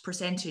that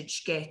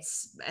percentage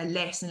gets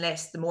less and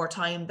less the more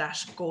time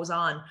that goes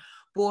on.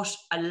 But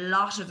a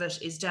lot of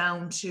it is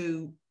down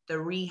to the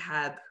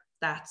rehab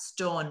that's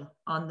done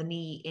on the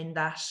knee in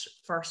that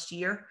first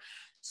year.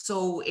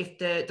 So if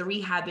the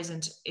rehab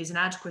isn't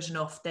adequate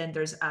enough, then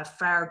there's a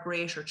far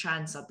greater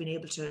chance of being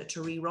able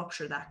to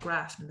re-rupture that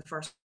graft in the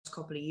first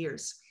couple of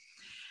years.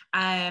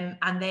 And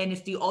then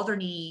if the other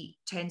knee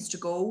tends to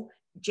go,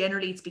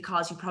 generally it's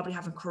because you probably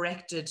haven't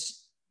corrected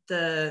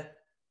the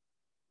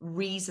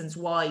reasons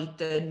why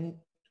the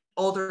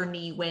other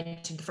knee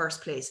went in the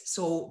first place.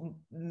 So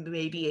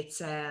maybe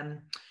it's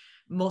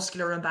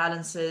muscular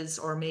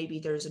imbalances, or maybe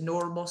there's a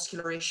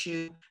neuromuscular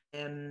issue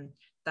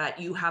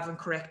that you haven't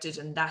corrected,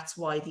 and that's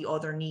why the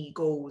other knee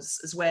goes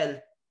as well,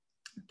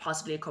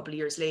 possibly a couple of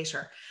years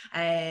later.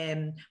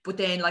 But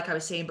then, like I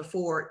was saying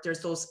before, there's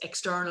those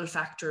external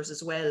factors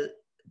as well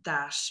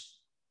that,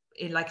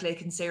 like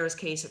in Sarah's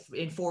case,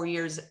 in 4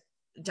 years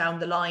down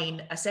the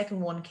line, a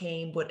second one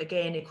came, but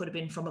again, it could have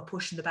been from a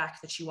push in the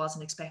back that she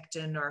wasn't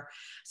expecting or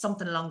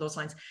something along those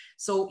lines.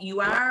 So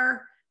you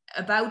are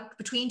about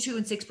between 2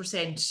 and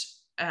 6%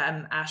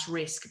 at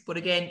risk. But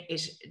again,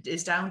 it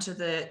is down to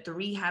the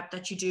rehab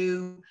that you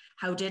do,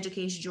 how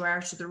dedicated you are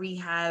to the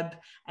rehab.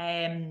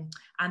 And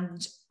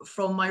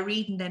from my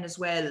reading then as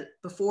well,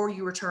 before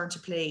you return to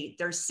play,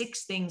 there's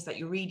 6 things that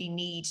you really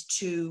need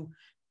to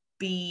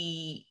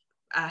be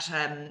at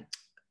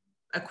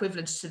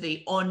equivalent to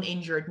the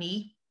uninjured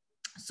knee.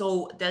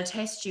 So they'll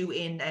test you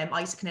in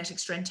isokinetic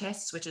strength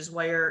tests, which is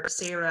where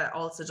Sarah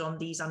also done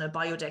these on a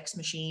Biodex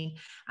machine,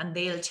 and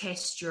they'll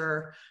test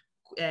your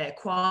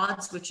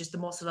quads, which is the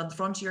muscle on the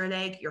front of your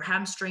leg, your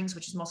hamstrings,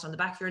 which is muscle on the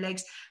back of your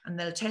legs, and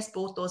they'll test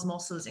both those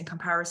muscles in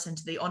comparison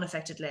to the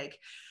unaffected leg.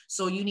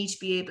 So you need to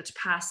be able to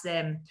pass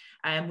them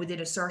within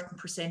a certain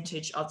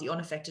percentage of the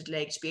unaffected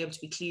leg to be able to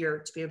be clear,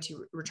 to be able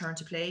to return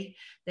to play.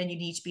 Then you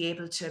need to be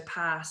able to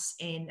pass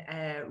in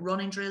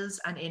running drills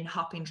and in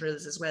hopping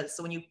drills as well.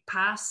 So when you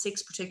pass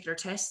 6 particular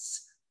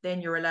tests, then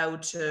you're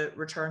allowed to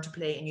return to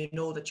play, and you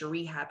know that your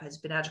rehab has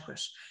been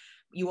adequate.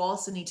 You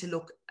also need to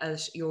look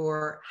at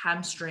your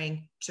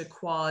hamstring to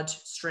quad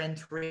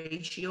strength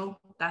ratio.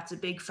 That's a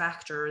big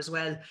factor as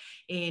well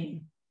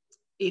in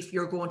if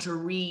you're going to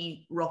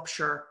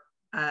re-rupture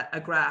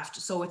a graft.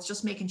 So it's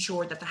just making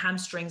sure that the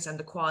hamstrings and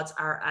the quads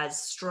are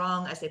as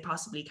strong as they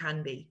possibly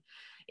can be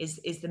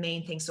is the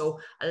main thing. So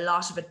a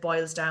lot of it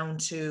boils down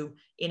to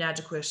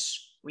inadequate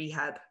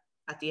rehab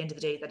at the end of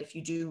the day, that if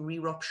you do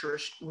re-rupture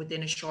it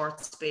within a short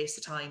space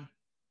of time.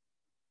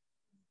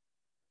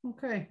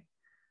 Okay.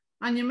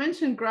 And you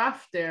mentioned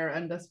graft there,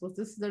 and I suppose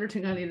this is the other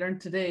thing I only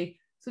learned today.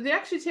 So they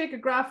actually take a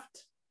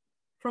graft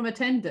from a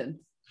tendon.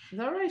 Is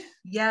that right?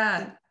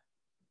 Yeah.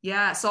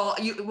 Yeah. So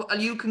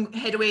you can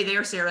head away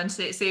there, Sarah, and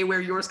say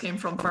where yours came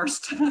from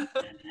first.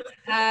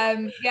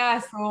 Yeah,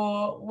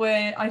 so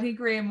when I think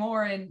Ray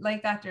Moore and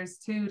like that, there's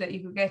two that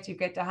you get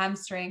the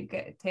hamstring,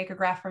 take a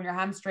graft from your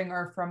hamstring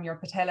or from your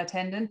patella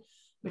tendon,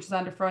 which is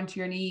on the front of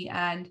your knee.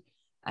 And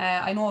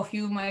I know a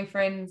few of my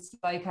friends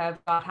like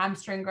have got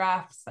hamstring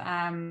grafts.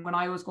 When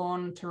I was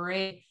going to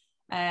Ray,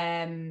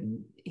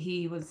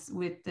 he was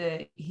with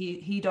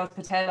he does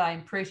patella.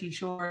 I'm pretty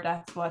sure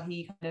that's what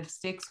he kind of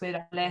sticks with,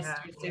 unless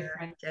there's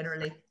different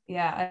generally.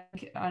 Yeah,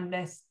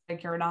 unless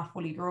like you're not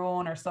fully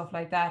grown or stuff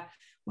like that,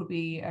 would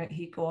be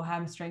he'd go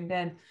hamstring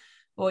then.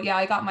 But yeah,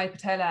 I got my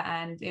patella,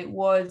 and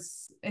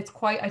it's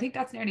quite, I think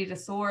that's nearly the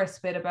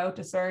sorest bit about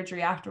the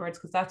surgery afterwards,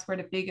 because that's where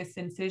the biggest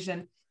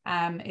incision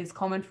is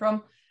coming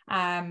from.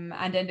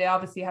 And then they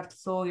obviously have to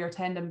sew your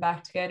tendon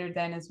back together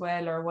then as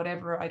well, or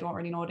whatever. I don't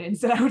really know the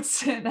ins and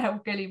outs now,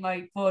 Kellie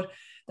might, but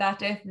that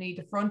definitely,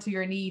 the front of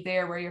your knee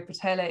there where your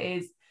patella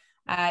is,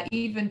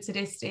 even to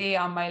this day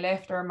on my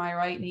left or my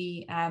right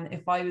knee,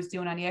 if I was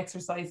doing any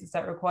exercises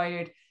that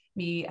required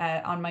me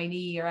on my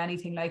knee or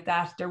anything like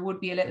that, there would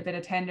be a little bit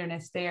of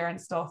tenderness there and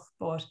stuff,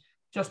 but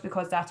just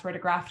because that's where the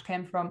graft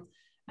came from,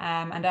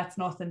 and that's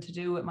nothing to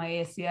do with my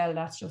ACL,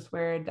 that's just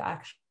where the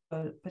actual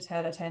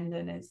patella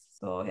tendon is.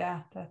 So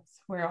yeah, that's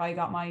where I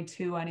got mine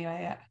too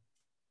anyway.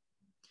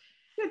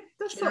 Yeah,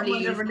 that's something I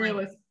never knew.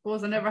 I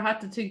suppose I never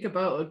had to think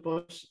about it,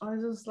 but I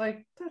was just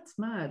like, that's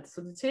mad.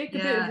 So to take a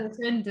bit of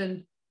the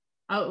tendon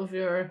out of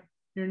your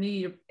knee,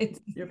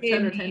 your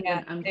patellar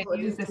tendon, and put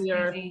it into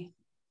your knee.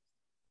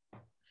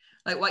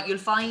 Like what you'll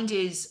find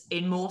is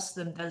in most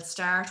of them, they'll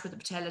start with the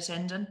patella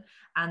tendon,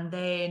 and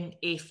then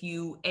if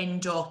you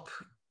end up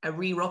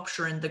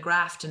re-rupturing the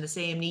graft in the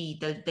same knee,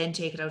 they'll then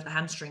take it out of the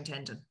hamstring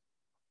tendon.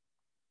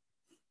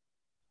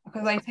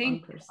 Because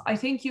I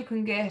think you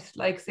can get,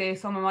 like, say,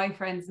 some of my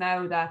friends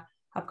now that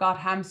have got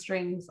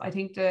hamstrings. I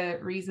think the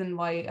reason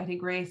why I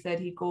think Ray said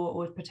he'd go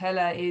with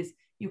patella is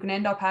you can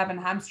end up having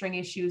hamstring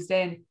issues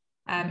then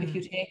if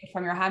you take it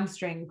from your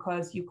hamstring,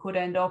 because you could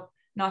end up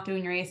not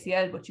doing your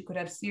ACL, but you could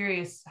have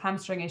serious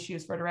hamstring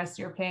issues for the rest of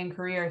your playing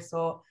career.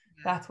 So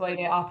that's why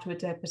they opt with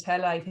the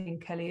patella, I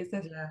think, Kellie, is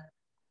it?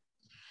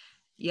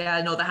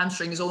 Yeah, no, the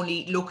hamstring is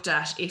only looked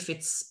at if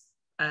it's,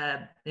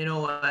 a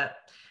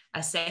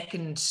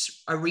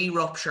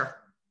re-rupture,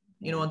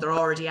 and they're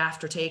already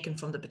after taken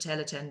from the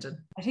patella tendon.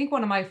 I think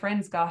one of my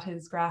friends got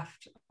his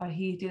graft.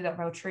 He did it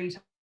about 3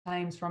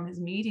 times from his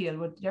medial.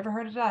 Would you ever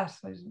heard of that?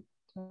 I don't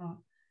know.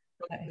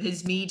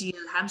 His medial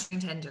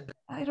hamstring tendon.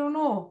 I don't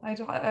know. I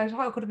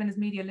thought it could have been his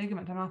medial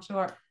ligament. I'm not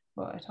sure,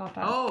 but I thought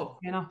that. Oh,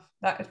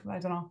 that I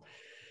don't know.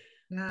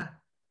 Yeah,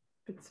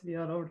 bits to be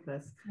all over the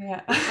place.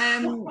 Yeah.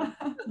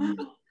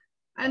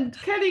 And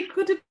Kellie,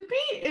 could it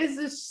be?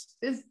 Is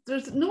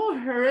there's no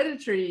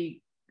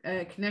hereditary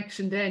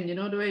connection then?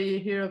 The way you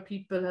hear of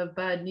people have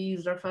bad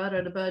knees, their father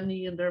had a bad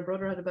knee and their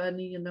brother had a bad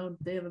knee, and now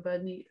they have a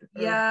bad knee.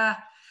 Yeah,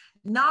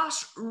 not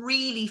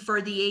really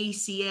for the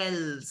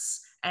ACLs.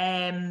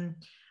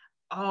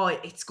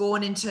 It's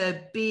going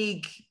into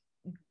big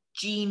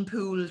gene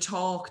pool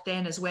talk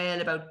then as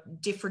well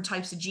about different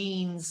types of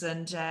genes,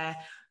 and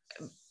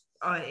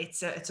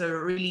it's a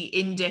really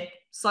in-depth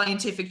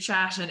scientific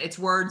chat, and it's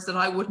words that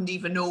I wouldn't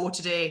even know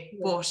today.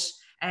 But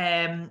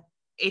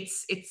it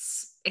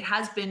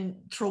has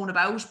been thrown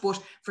about,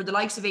 but for the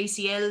likes of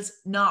ACLs,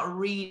 not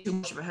really too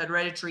much of a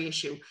hereditary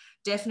issue.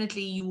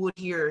 Definitely you would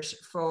hear it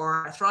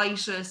for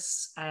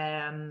arthritis,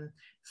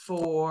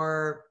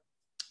 for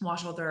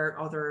what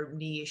other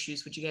knee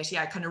issues would you get?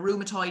 Yeah, kind of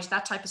rheumatoid,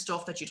 that type of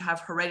stuff that you'd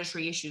have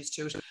hereditary issues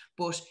to it.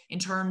 But in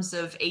terms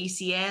of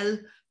ACL,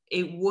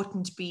 it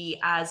wouldn't be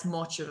as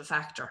much of a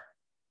factor.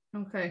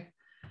 Okay.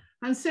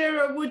 And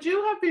Sarah, would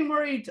you have been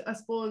worried, I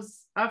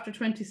suppose, after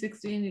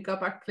 2016, you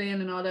got back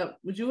playing and all that,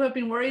 would you have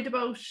been worried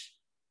about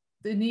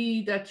the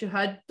knee that you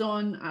had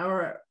done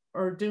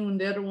or doing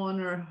the other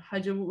one, or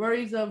had you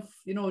worries of,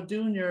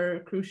 doing your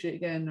cruciate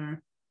again?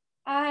 Or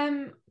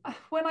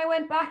when I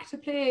went back to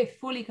play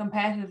fully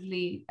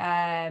competitively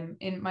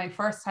in my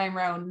first time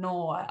round,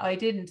 no, I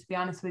didn't, to be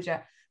honest with you.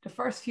 The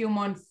first few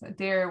months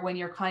there, when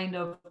you're kind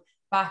of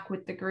back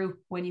with the group,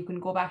 when you can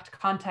go back to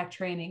contact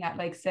training at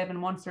like 7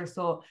 months or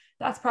so,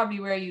 that's probably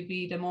where you'd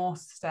be the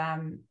most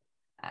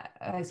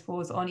I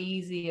suppose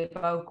uneasy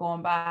about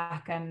going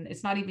back. And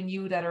it's not even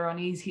you that are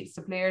uneasy, it's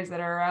the players that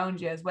are around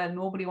you as well.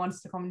 Nobody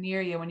wants to come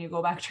near you when you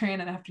go back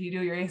training after you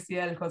do your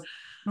ACL, because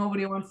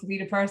nobody wants to be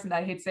the person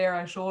that hit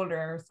Sarah's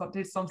shoulder or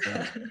did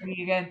something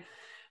again.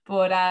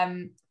 But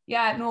I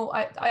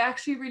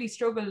actually really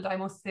struggled, I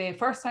must say.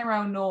 First time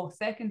round, no.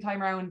 Second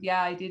time round,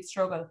 yeah, I did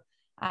struggle.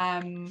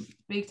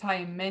 big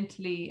time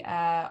mentally.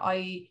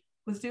 I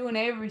was doing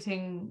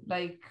everything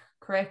like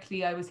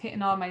correctly. I was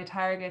hitting all my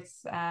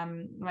targets,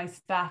 my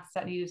stats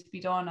that needed to be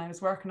done. I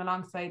was working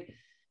alongside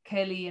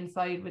Kellie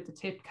inside with the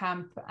tip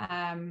camp.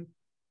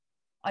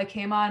 I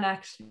came on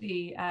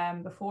actually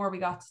before we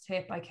got to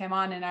tip. I came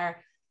on in our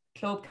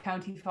club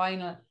county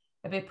final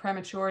a bit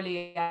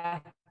prematurely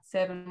at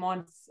 7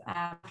 months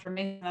after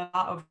missing a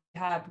lot of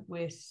rehab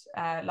with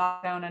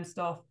lockdown and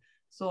stuff.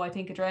 So I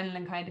think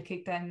adrenaline kind of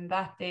kicked in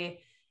that day.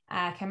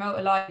 Came out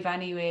alive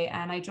anyway,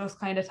 and I just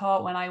kind of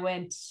thought when I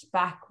went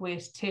back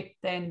with tip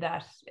then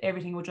that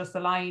everything would just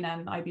align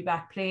and I'd be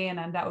back playing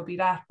and that would be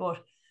that.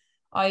 But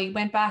I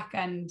went back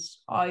and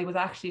I was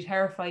actually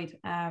terrified.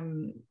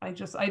 I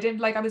didn't,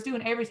 like, I was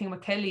doing everything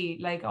with Kellie,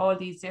 like all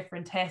these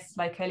different tests,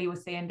 like Kellie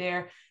was saying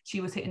there, she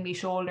was hitting me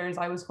shoulders,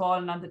 I was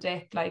falling on the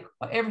deck, like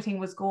everything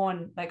was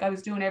going, like I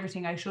was doing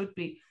everything I should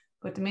be.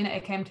 But the minute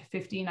it came to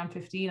 15 on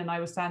 15 and I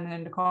was standing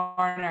in the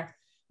corner,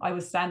 I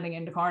was standing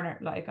in the corner,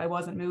 like I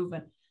wasn't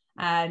moving.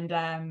 And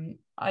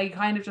I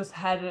kind of just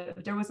had,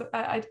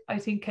 I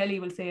think Kellie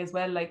will say as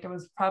well, like there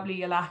was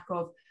probably a lack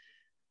of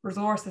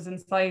resources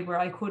inside where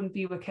I couldn't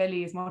be with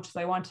Kellie as much as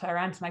I wanted or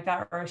anything like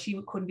that, or she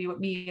couldn't be with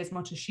me as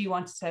much as she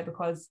wanted to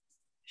because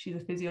she's a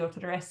physio to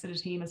the rest of the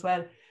team as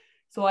well.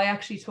 So I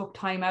actually took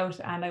time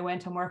out and I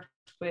went and worked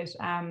with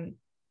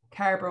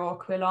Carbro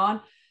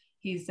Quillon.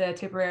 He's the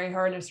Tipperary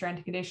hurler strength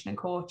and conditioning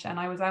coach, and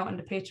I was out on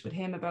the pitch with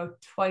him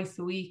about twice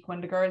a week when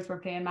the girls were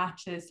playing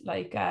matches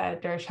like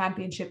their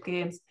championship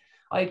games.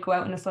 I'd go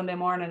out on a Sunday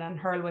morning and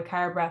hurl with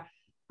Carbra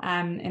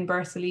in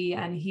Bursley,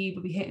 and he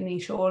would be hitting me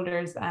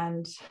shoulders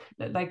and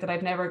like that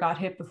I've never got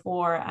hit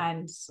before,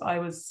 and I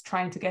was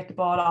trying to get the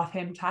ball off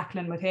him,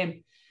 tackling with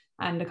him,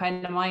 and the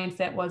kind of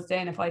mindset was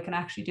then if I can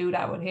actually do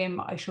that with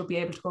him I should be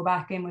able to go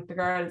back in with the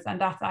girls. And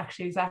that's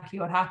actually exactly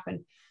what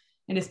happened.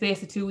 In the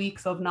space of 2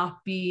 weeks of not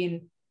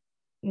being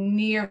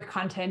near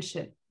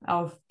contention,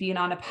 of being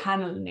on a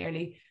panel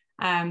nearly,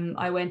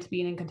 I went to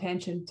being in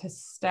contention to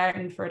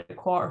starting for the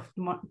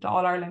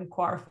All-Ireland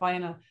quarter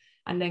final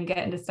and then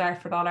getting to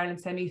start for the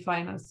All-Ireland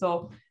semi-final.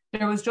 So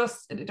there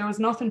was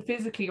nothing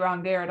physically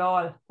wrong there at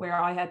all where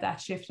I had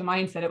that shift of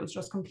mindset. It was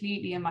just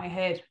completely in my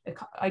head.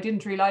 I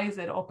didn't realize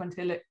it up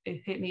until it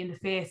hit me in the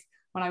face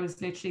when I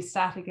was literally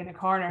static in a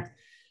corner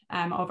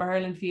of a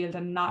hurling field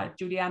and not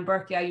Julianne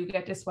Burke, yeah, you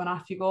get this one,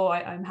 off you go.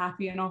 I'm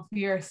happy enough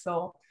here.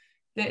 So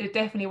it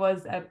definitely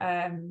was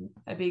a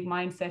big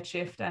mindset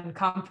shift and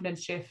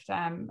confidence shift.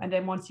 And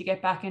then once you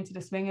get back into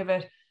the swing of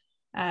it,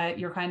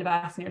 you're kind of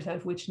asking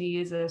yourself, which knee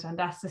is it? And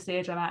that's the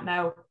stage I'm at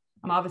now.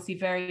 I'm obviously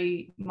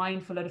very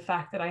mindful of the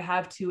fact that I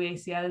have 2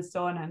 ACLs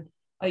done, and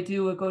I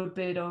do a good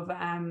bit of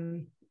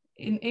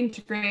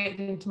integrated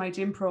into my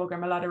gym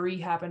program, a lot of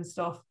rehab and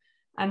stuff.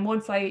 And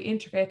once I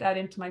integrate that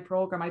into my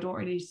program, I don't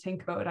really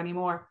think about it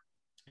anymore.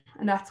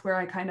 And that's where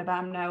I kind of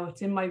am now.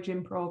 It's in my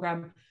gym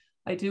program.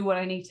 I do what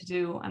I need to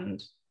do,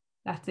 and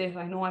that's it.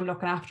 I know I'm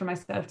looking after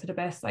myself to the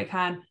best I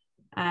can.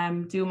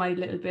 Do my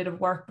little bit of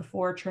work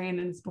before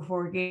trainings,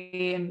 before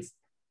games,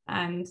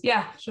 and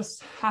yeah,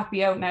 just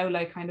happy out now.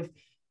 Like, kind of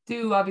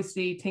do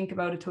obviously think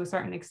about it to a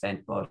certain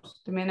extent, but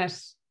the minute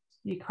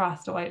you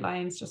cross the white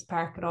lines, just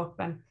park it up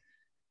and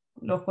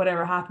look,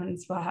 whatever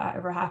happens,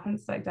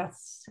 like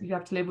that's, you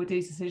have to live with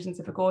these decisions.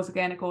 If it goes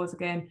again, it goes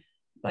again,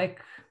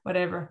 like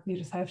whatever, you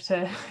just have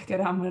to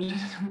get on with it.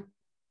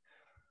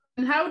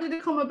 And how did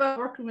it come about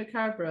working with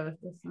Carbra?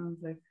 That sounds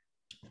like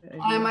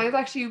I was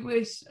actually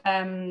with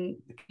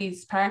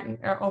his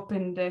partner up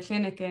in the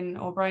clinic, in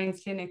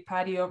O'Brien's clinic,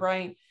 Paddy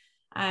O'Brien,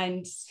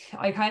 and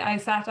I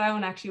sat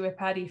down actually with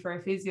Paddy for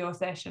a physio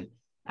session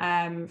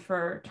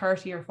for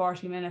 30 or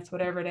 40 minutes,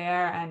 whatever they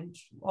are, and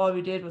all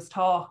we did was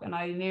talk, and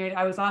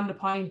I was on the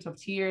point of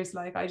tears.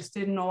 Like, I just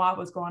didn't know what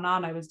was going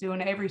on. I was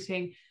doing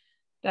everything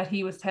that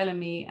he was telling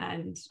me,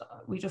 and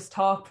we just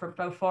talked for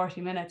about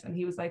 40 minutes, and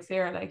he was like,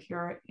 Sarah, like,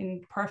 you're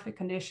in perfect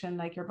condition,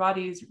 like your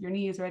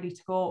knee is ready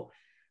to go,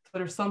 so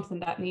there's something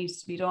that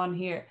needs to be done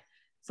here.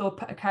 So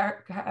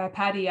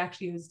Paddy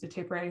actually was the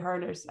Tipperary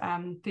hurlers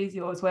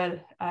physio as well,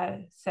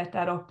 set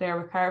that up there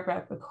with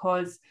Carbra,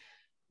 because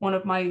one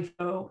of my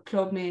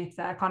club mates,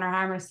 Conor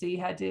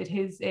Hammersley, did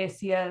his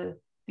ACL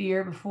the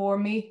year before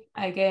me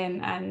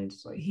again, and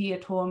he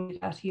had told me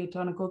that he had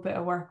done a good bit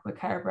of work with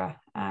Carbra.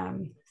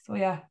 So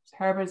yeah,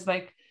 Herbert's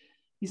like,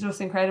 he's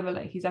just incredible.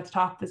 Like, he's at the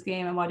top of his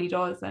game and what he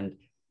does, and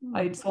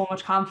I had so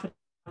much confidence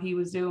in what he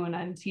was doing,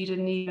 and he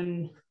didn't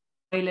even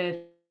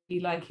highlight.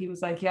 He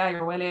was like, yeah,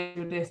 you're well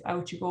able to do this,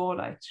 out you go,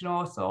 like, you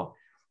know. So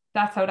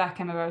that's how that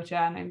came about,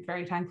 yeah, and I'm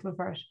very thankful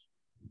for it.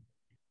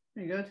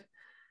 Very good.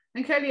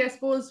 And Kellie, I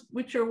suppose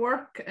with your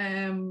work,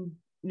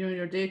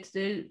 your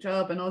day-to-day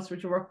job, and also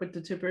with your work with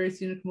the Tipperary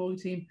Senior camogie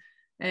team,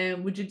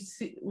 would you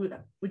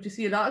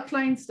see a lot of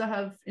clients that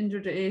have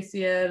injured the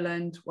ACL,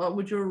 and what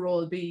would your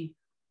role be?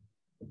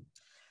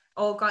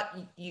 Oh God,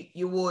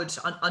 you would.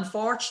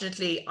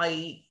 Unfortunately,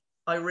 I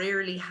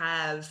rarely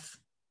have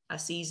a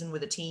season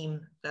with a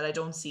team that I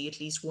don't see at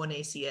least one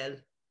ACL.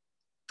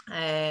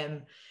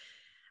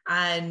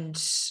 And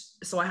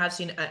so I have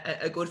seen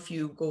a good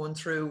few going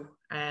through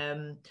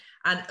And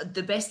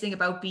the best thing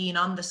about being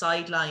on the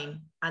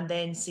sideline and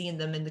then seeing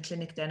them in the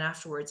clinic then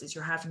afterwards is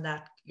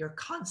you're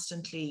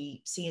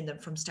constantly seeing them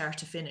from start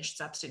to finish.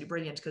 It's absolutely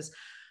brilliant, because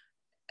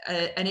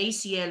an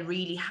ACL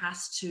really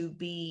has to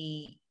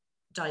be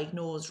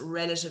diagnosed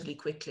relatively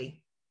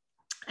quickly.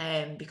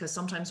 Because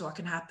sometimes what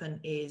can happen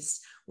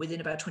is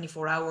within about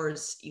 24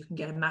 hours, you can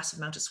get a massive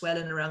amount of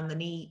swelling around the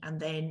knee, and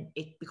then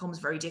it becomes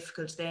very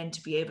difficult then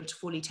to be able to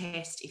fully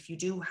test if you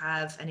do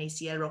have an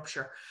ACL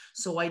rupture.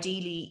 So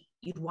ideally,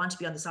 you'd want to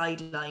be on the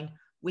sideline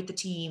with the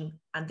team,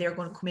 and they're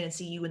going to come in and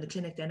see you in the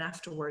clinic then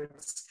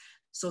afterwards,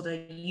 so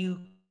that you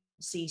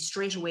see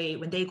straight away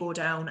when they go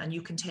down, and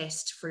you can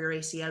test for your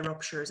ACL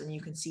ruptures, and you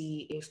can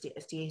see if the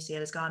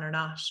ACL is gone or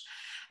not.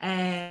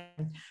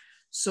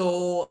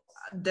 So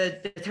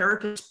the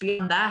therapist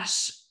beyond that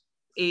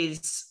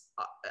is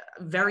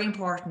very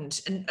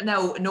important, and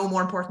now no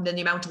more important than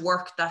the amount of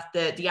work that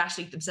the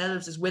athlete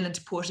themselves is willing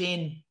to put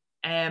in.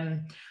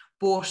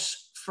 But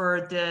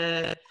for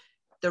the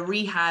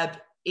rehab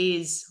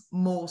is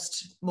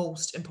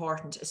most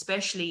important,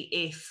 especially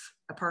if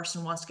a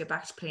person wants to get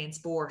back to playing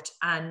sport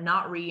and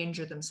not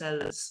re-injure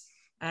themselves.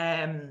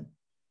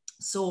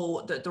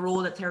 So the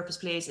role that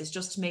therapist plays is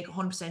just to make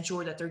 100%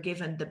 sure that they're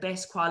given the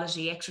best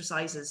quality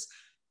exercises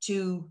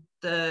to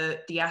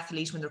the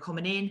athlete when they're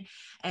coming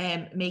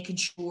in, making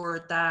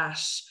sure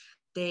that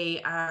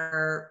they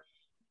are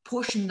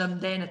pushing them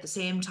then at the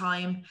same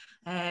time,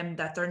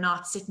 that they're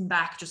not sitting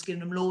back just giving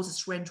them loads of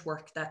strength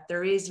work, that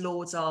there is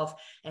loads of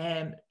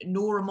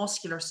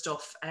neuromuscular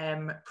stuff,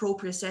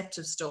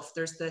 proprioceptive stuff.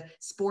 There's the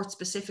sport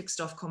specific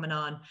stuff coming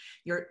on.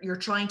 You're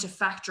trying to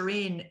factor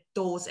in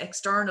those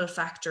external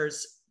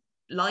factors,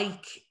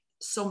 like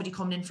somebody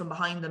coming in from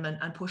behind them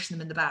and pushing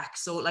them in the back.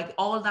 So like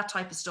all that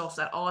type of stuff,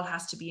 that all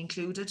has to be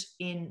included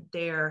in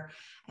their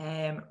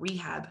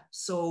rehab.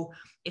 So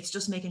it's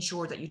just making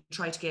sure that you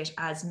try to get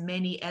as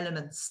many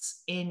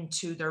elements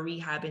into their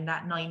rehab in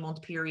that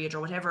 9-month period, or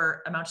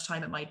whatever amount of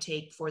time it might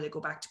take before they go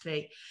back to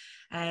play.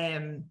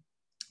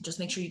 Just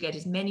make sure you get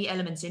as many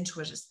elements into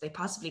it as they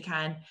possibly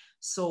can,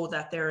 so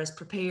that they're as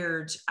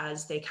prepared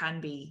as they can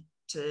be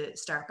to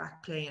start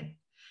back playing.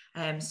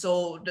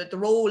 So the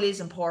role is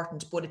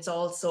important, but it's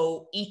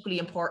also equally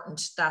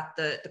important that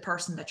the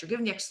person that you're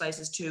giving the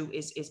exercises to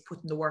is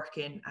putting the work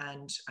in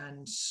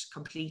and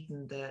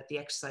completing the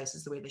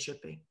exercises the way they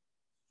should be.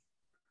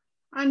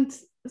 And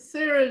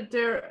Sarah,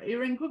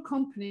 you're in good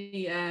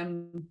company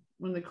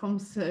when it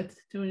comes to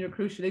doing your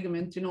cruciate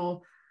ligament, you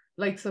know,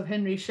 likes of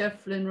Henry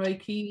Shefflin, Roy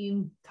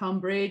Keane, Tom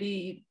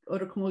Brady,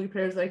 other camogie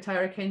players like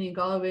Tara Kenny in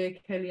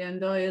Galway, Kellyanne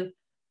Doyle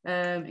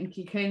in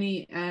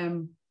Kilkenny.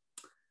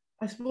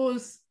 I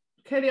suppose,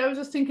 Kelly, I was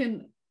just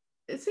thinking,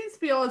 it seems to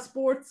be all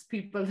sports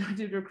people that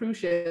do their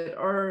cruciate,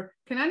 or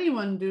can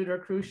anyone do their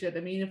cruciate?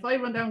 I mean, if I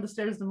run down the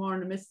stairs in the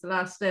morning and miss the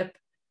last step,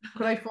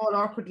 could I fall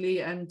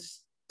awkwardly and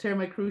tear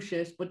my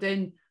cruciate? But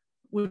then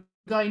would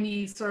I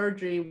need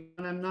surgery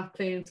when I'm not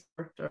playing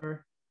sport?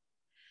 Or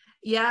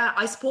yeah,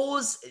 I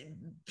suppose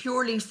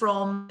purely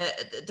from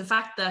the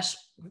fact that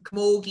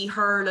camogie,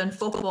 hurling,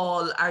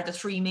 football are the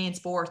 3 main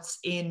sports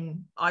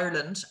in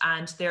Ireland,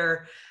 and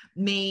their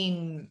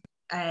main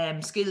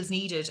skills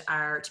needed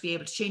are to be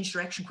able to change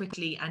direction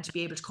quickly and to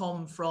be able to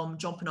come from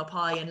jumping up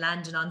high and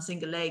landing on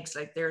single legs.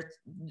 Like, they're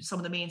some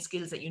of the main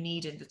skills that you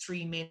need in the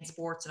 3 main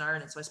sports in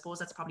Ireland. So I suppose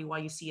that's probably why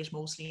you see it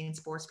mostly in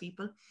sports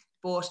people.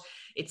 But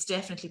it's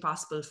definitely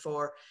possible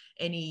for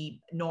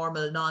any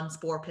normal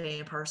non-sport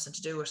playing person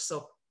to do it.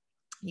 So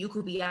you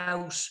could be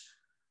out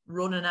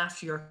running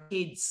after your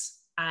kids,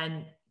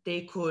 and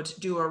they could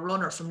do a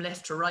runner from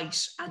left to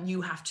right, and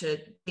you have to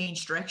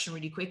change direction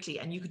really quickly.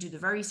 And you could do the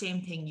very same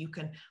thing. You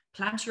can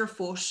plant your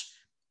foot,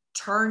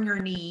 turn your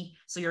knee,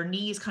 so your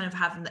knee is kind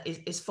of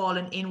is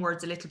falling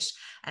inwards a little bit.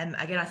 And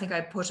again, I think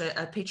I put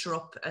a picture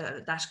up,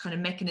 that kind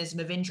of mechanism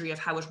of injury of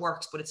how it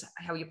works, but it's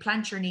how you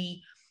plant your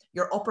knee.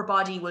 Your upper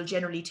body will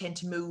generally tend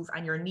to move,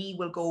 and your knee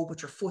will go,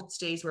 but your foot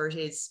stays where it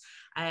is.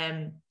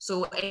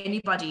 So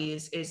anybody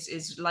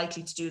is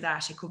likely to do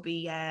that. It could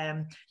be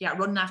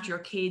running after your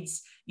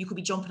kids. You could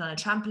be jumping on a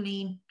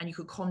trampoline, and you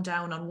could come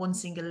down on one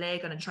single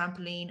leg on a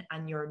trampoline,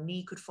 and your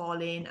knee could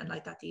fall in, and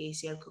like that the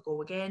ACL could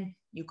go again.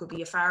 You could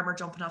be a farmer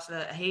jumping off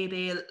a hay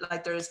bale.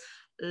 Like, there's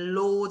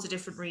loads of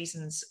different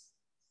reasons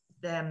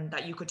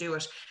that you could do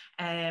it.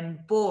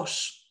 But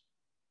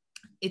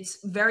it's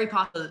very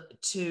possible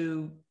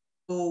to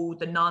go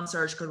the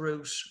non-surgical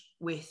route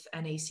with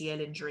an ACL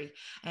injury,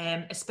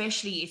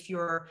 especially if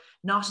you're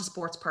not a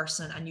sports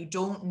person and you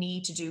don't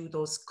need to do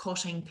those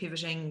cutting,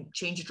 pivoting,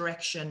 change of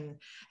direction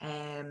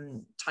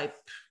type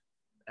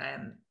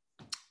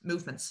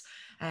movements.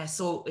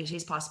 So it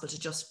is possible to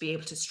just be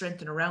able to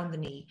strengthen around the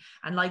knee.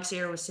 And like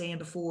Sarah was saying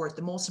before,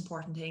 the most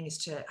important thing is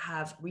to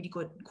have really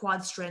good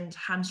quad strength,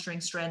 hamstring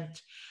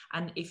strength.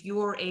 And if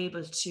you're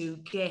able to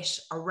get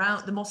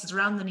around the muscles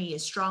around the knee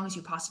as strong as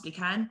you possibly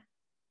can,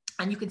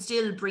 and you can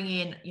still bring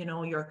in, you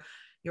know, your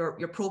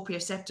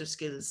proprioceptive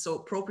skills.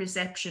 So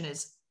proprioception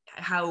is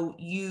how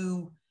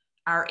you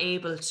are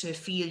able to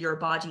feel your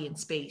body in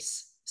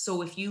space.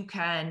 So if you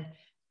can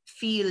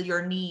feel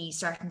your knee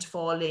starting to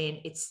fall in.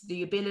 It's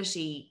the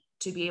ability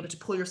to be able to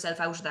pull yourself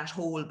out of that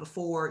hole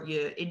before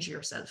you injure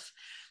yourself.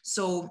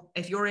 So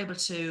if you're able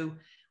to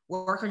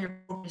work on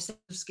your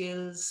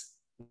skills,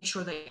 make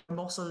sure that your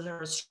muscles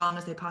are as strong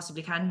as they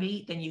possibly can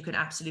be, then you can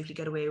absolutely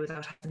get away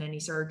without having any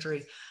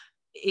surgery.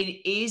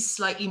 It is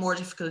slightly more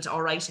difficult,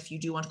 all right, if you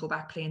do want to go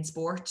back playing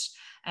sport.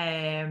 But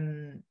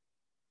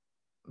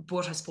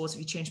I suppose if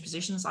you change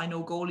positions, I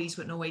know goalies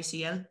with no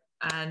ACL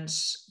and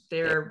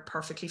they're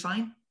perfectly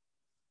fine.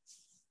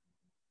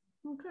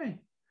 Okay.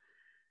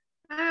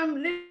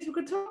 Ladies, we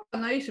could talk all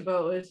night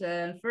about it.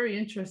 Very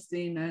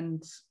interesting,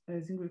 and I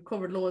think we've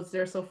covered loads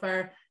there so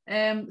far.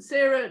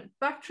 Sarah,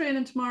 back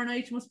training tomorrow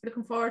night. You must be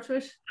looking forward to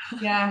it.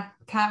 Yeah,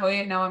 can't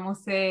wait now, I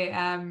must say.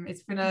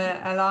 It's been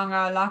a long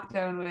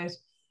lockdown with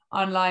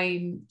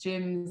online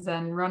gyms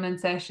and running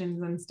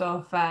sessions and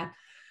stuff.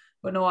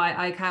 But no,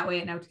 I can't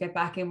wait now to get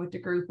back in with the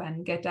group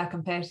and get that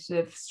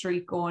competitive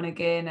streak going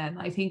again. And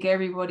I think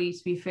everybody,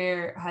 to be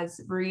fair,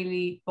 has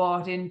really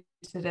bought into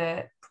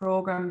the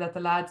program that the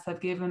lads have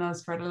given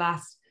us for the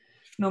last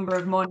number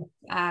of months.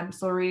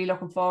 So really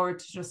looking forward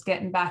to just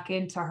getting back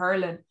into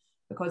hurling,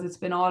 because it's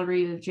been all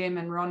real gym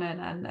and running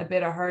and a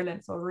bit of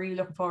hurling. So really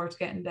looking forward to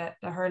getting the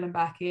hurling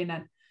back in.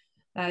 And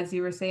as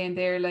you were saying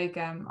there, like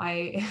I'm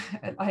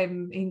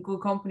in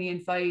good company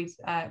inside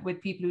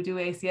with people who do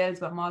ACLs,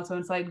 but I'm also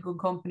inside in good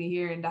company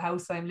here in the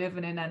house I'm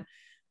living in. And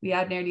we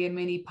had nearly a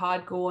mini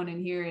pod going in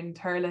here in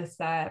Thurles.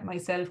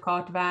 Myself,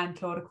 Caught Van,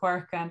 Claudia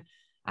Quirk and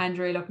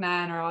Andrea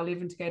Lucknan are all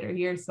living together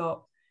here.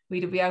 So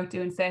we'd be out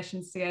doing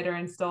sessions together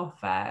and stuff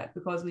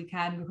because we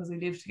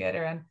live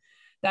together. And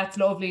that's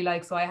lovely.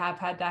 Like, so I have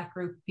had that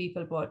group of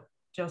people, but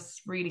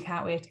just really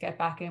can't wait to get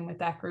back in with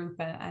that group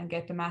and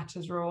get the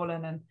matches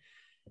rolling and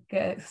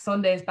get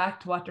Sundays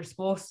back to what they're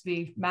supposed to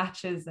be,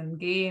 matches and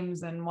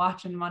games, and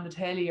watching them on the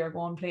telly or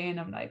going playing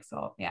them. Like,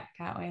 so yeah,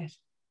 can't wait.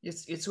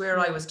 It's where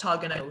I was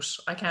togging out.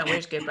 I can't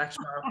wait to get back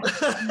tomorrow.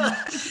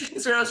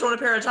 It's where I was throwing a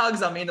pair of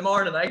togs on me in the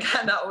morning. I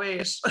cannot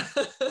wait.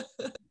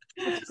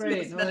 That's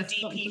great. Smell a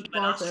deep heat in my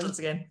nostrils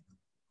again.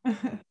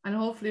 And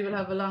hopefully we'll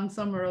have a long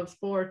summer of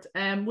sport.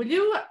 Will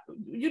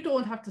you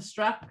don't have to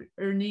strap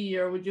your knee,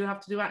 or would you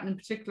have to do anything in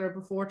particular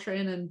before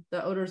training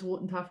that others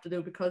wouldn't have to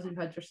do because you've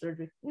had your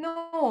surgery?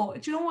 No,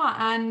 do you know what?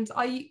 And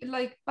I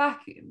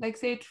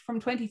say from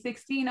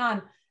 2016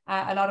 on,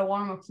 a lot of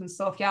warm-ups and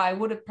stuff. Yeah, I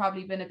would have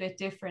probably been a bit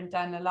different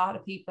than a lot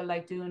of people,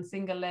 like doing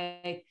single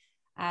leg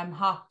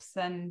hops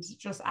and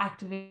just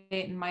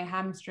activating my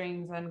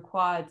hamstrings and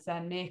quads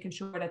and making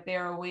sure that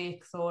they're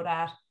awake, so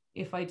that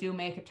if I do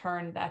make a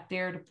turn, that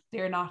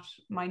they're not,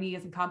 my knee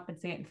isn't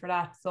compensating for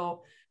that.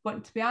 So,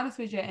 but to be honest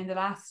with you, in the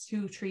last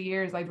 2-3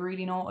 years, I've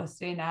really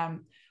noticed in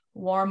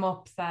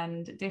warm-ups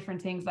and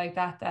different things like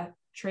that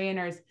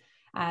trainers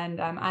and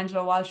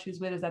Angelo Walsh, who's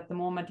with us at the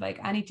moment, like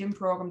any gym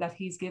program that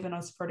he's given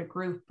us for the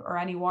group or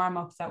any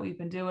warm-ups that we've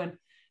been doing,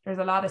 there's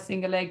a lot of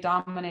single leg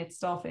dominate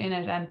stuff in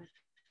it. And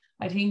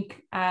I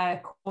think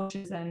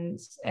coaches and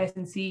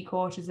S&C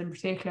coaches in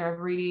particular have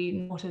really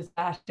noticed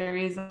that there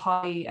is a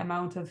high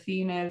amount of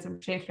females in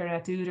particular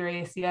that do their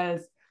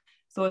ACLs.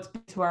 So it's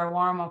to our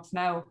warm-ups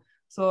now.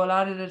 So a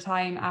lot of the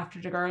time after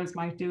the girls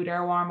might do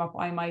their warm-up,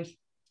 I might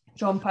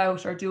jump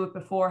out or do it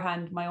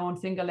beforehand, my own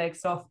single leg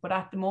stuff. But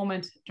at the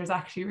moment, there's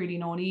actually really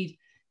no need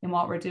in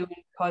what we're doing,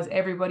 because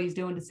everybody's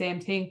doing the same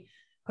thing.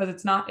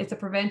 Because it's a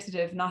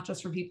preventative, not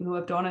just for people who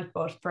have done it,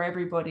 but for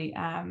everybody.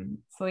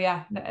 So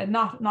yeah,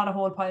 not a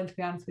whole pile, to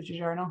be honest with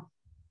you, Jarno.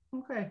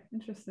 Okay,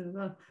 interesting as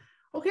well.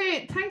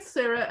 Okay, thanks,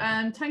 Sarah,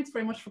 and thanks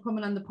very much for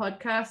coming on the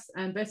podcast.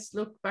 And best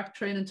luck back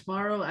training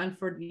tomorrow and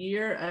for the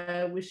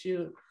year. Wish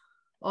you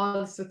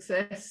all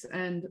success,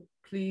 and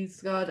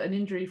please God, an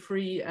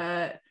injury-free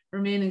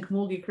remaining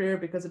camogie career,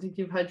 because I think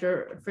you've had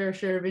your fair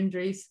share of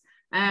injuries.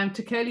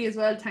 To Kellie as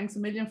well, thanks a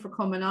million for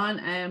coming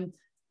on.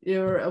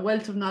 You're a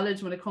wealth of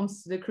knowledge when it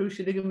comes to the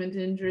cruciate ligament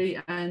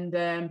injury,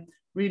 and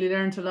really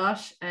learned a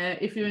lot.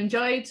 If you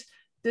enjoyed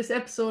this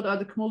episode of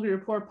the Camogie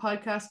Report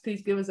podcast,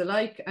 please give us a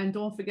like, and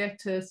don't forget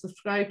to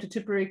subscribe to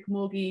Tipperary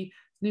Camogie's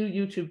new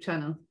YouTube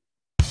channel.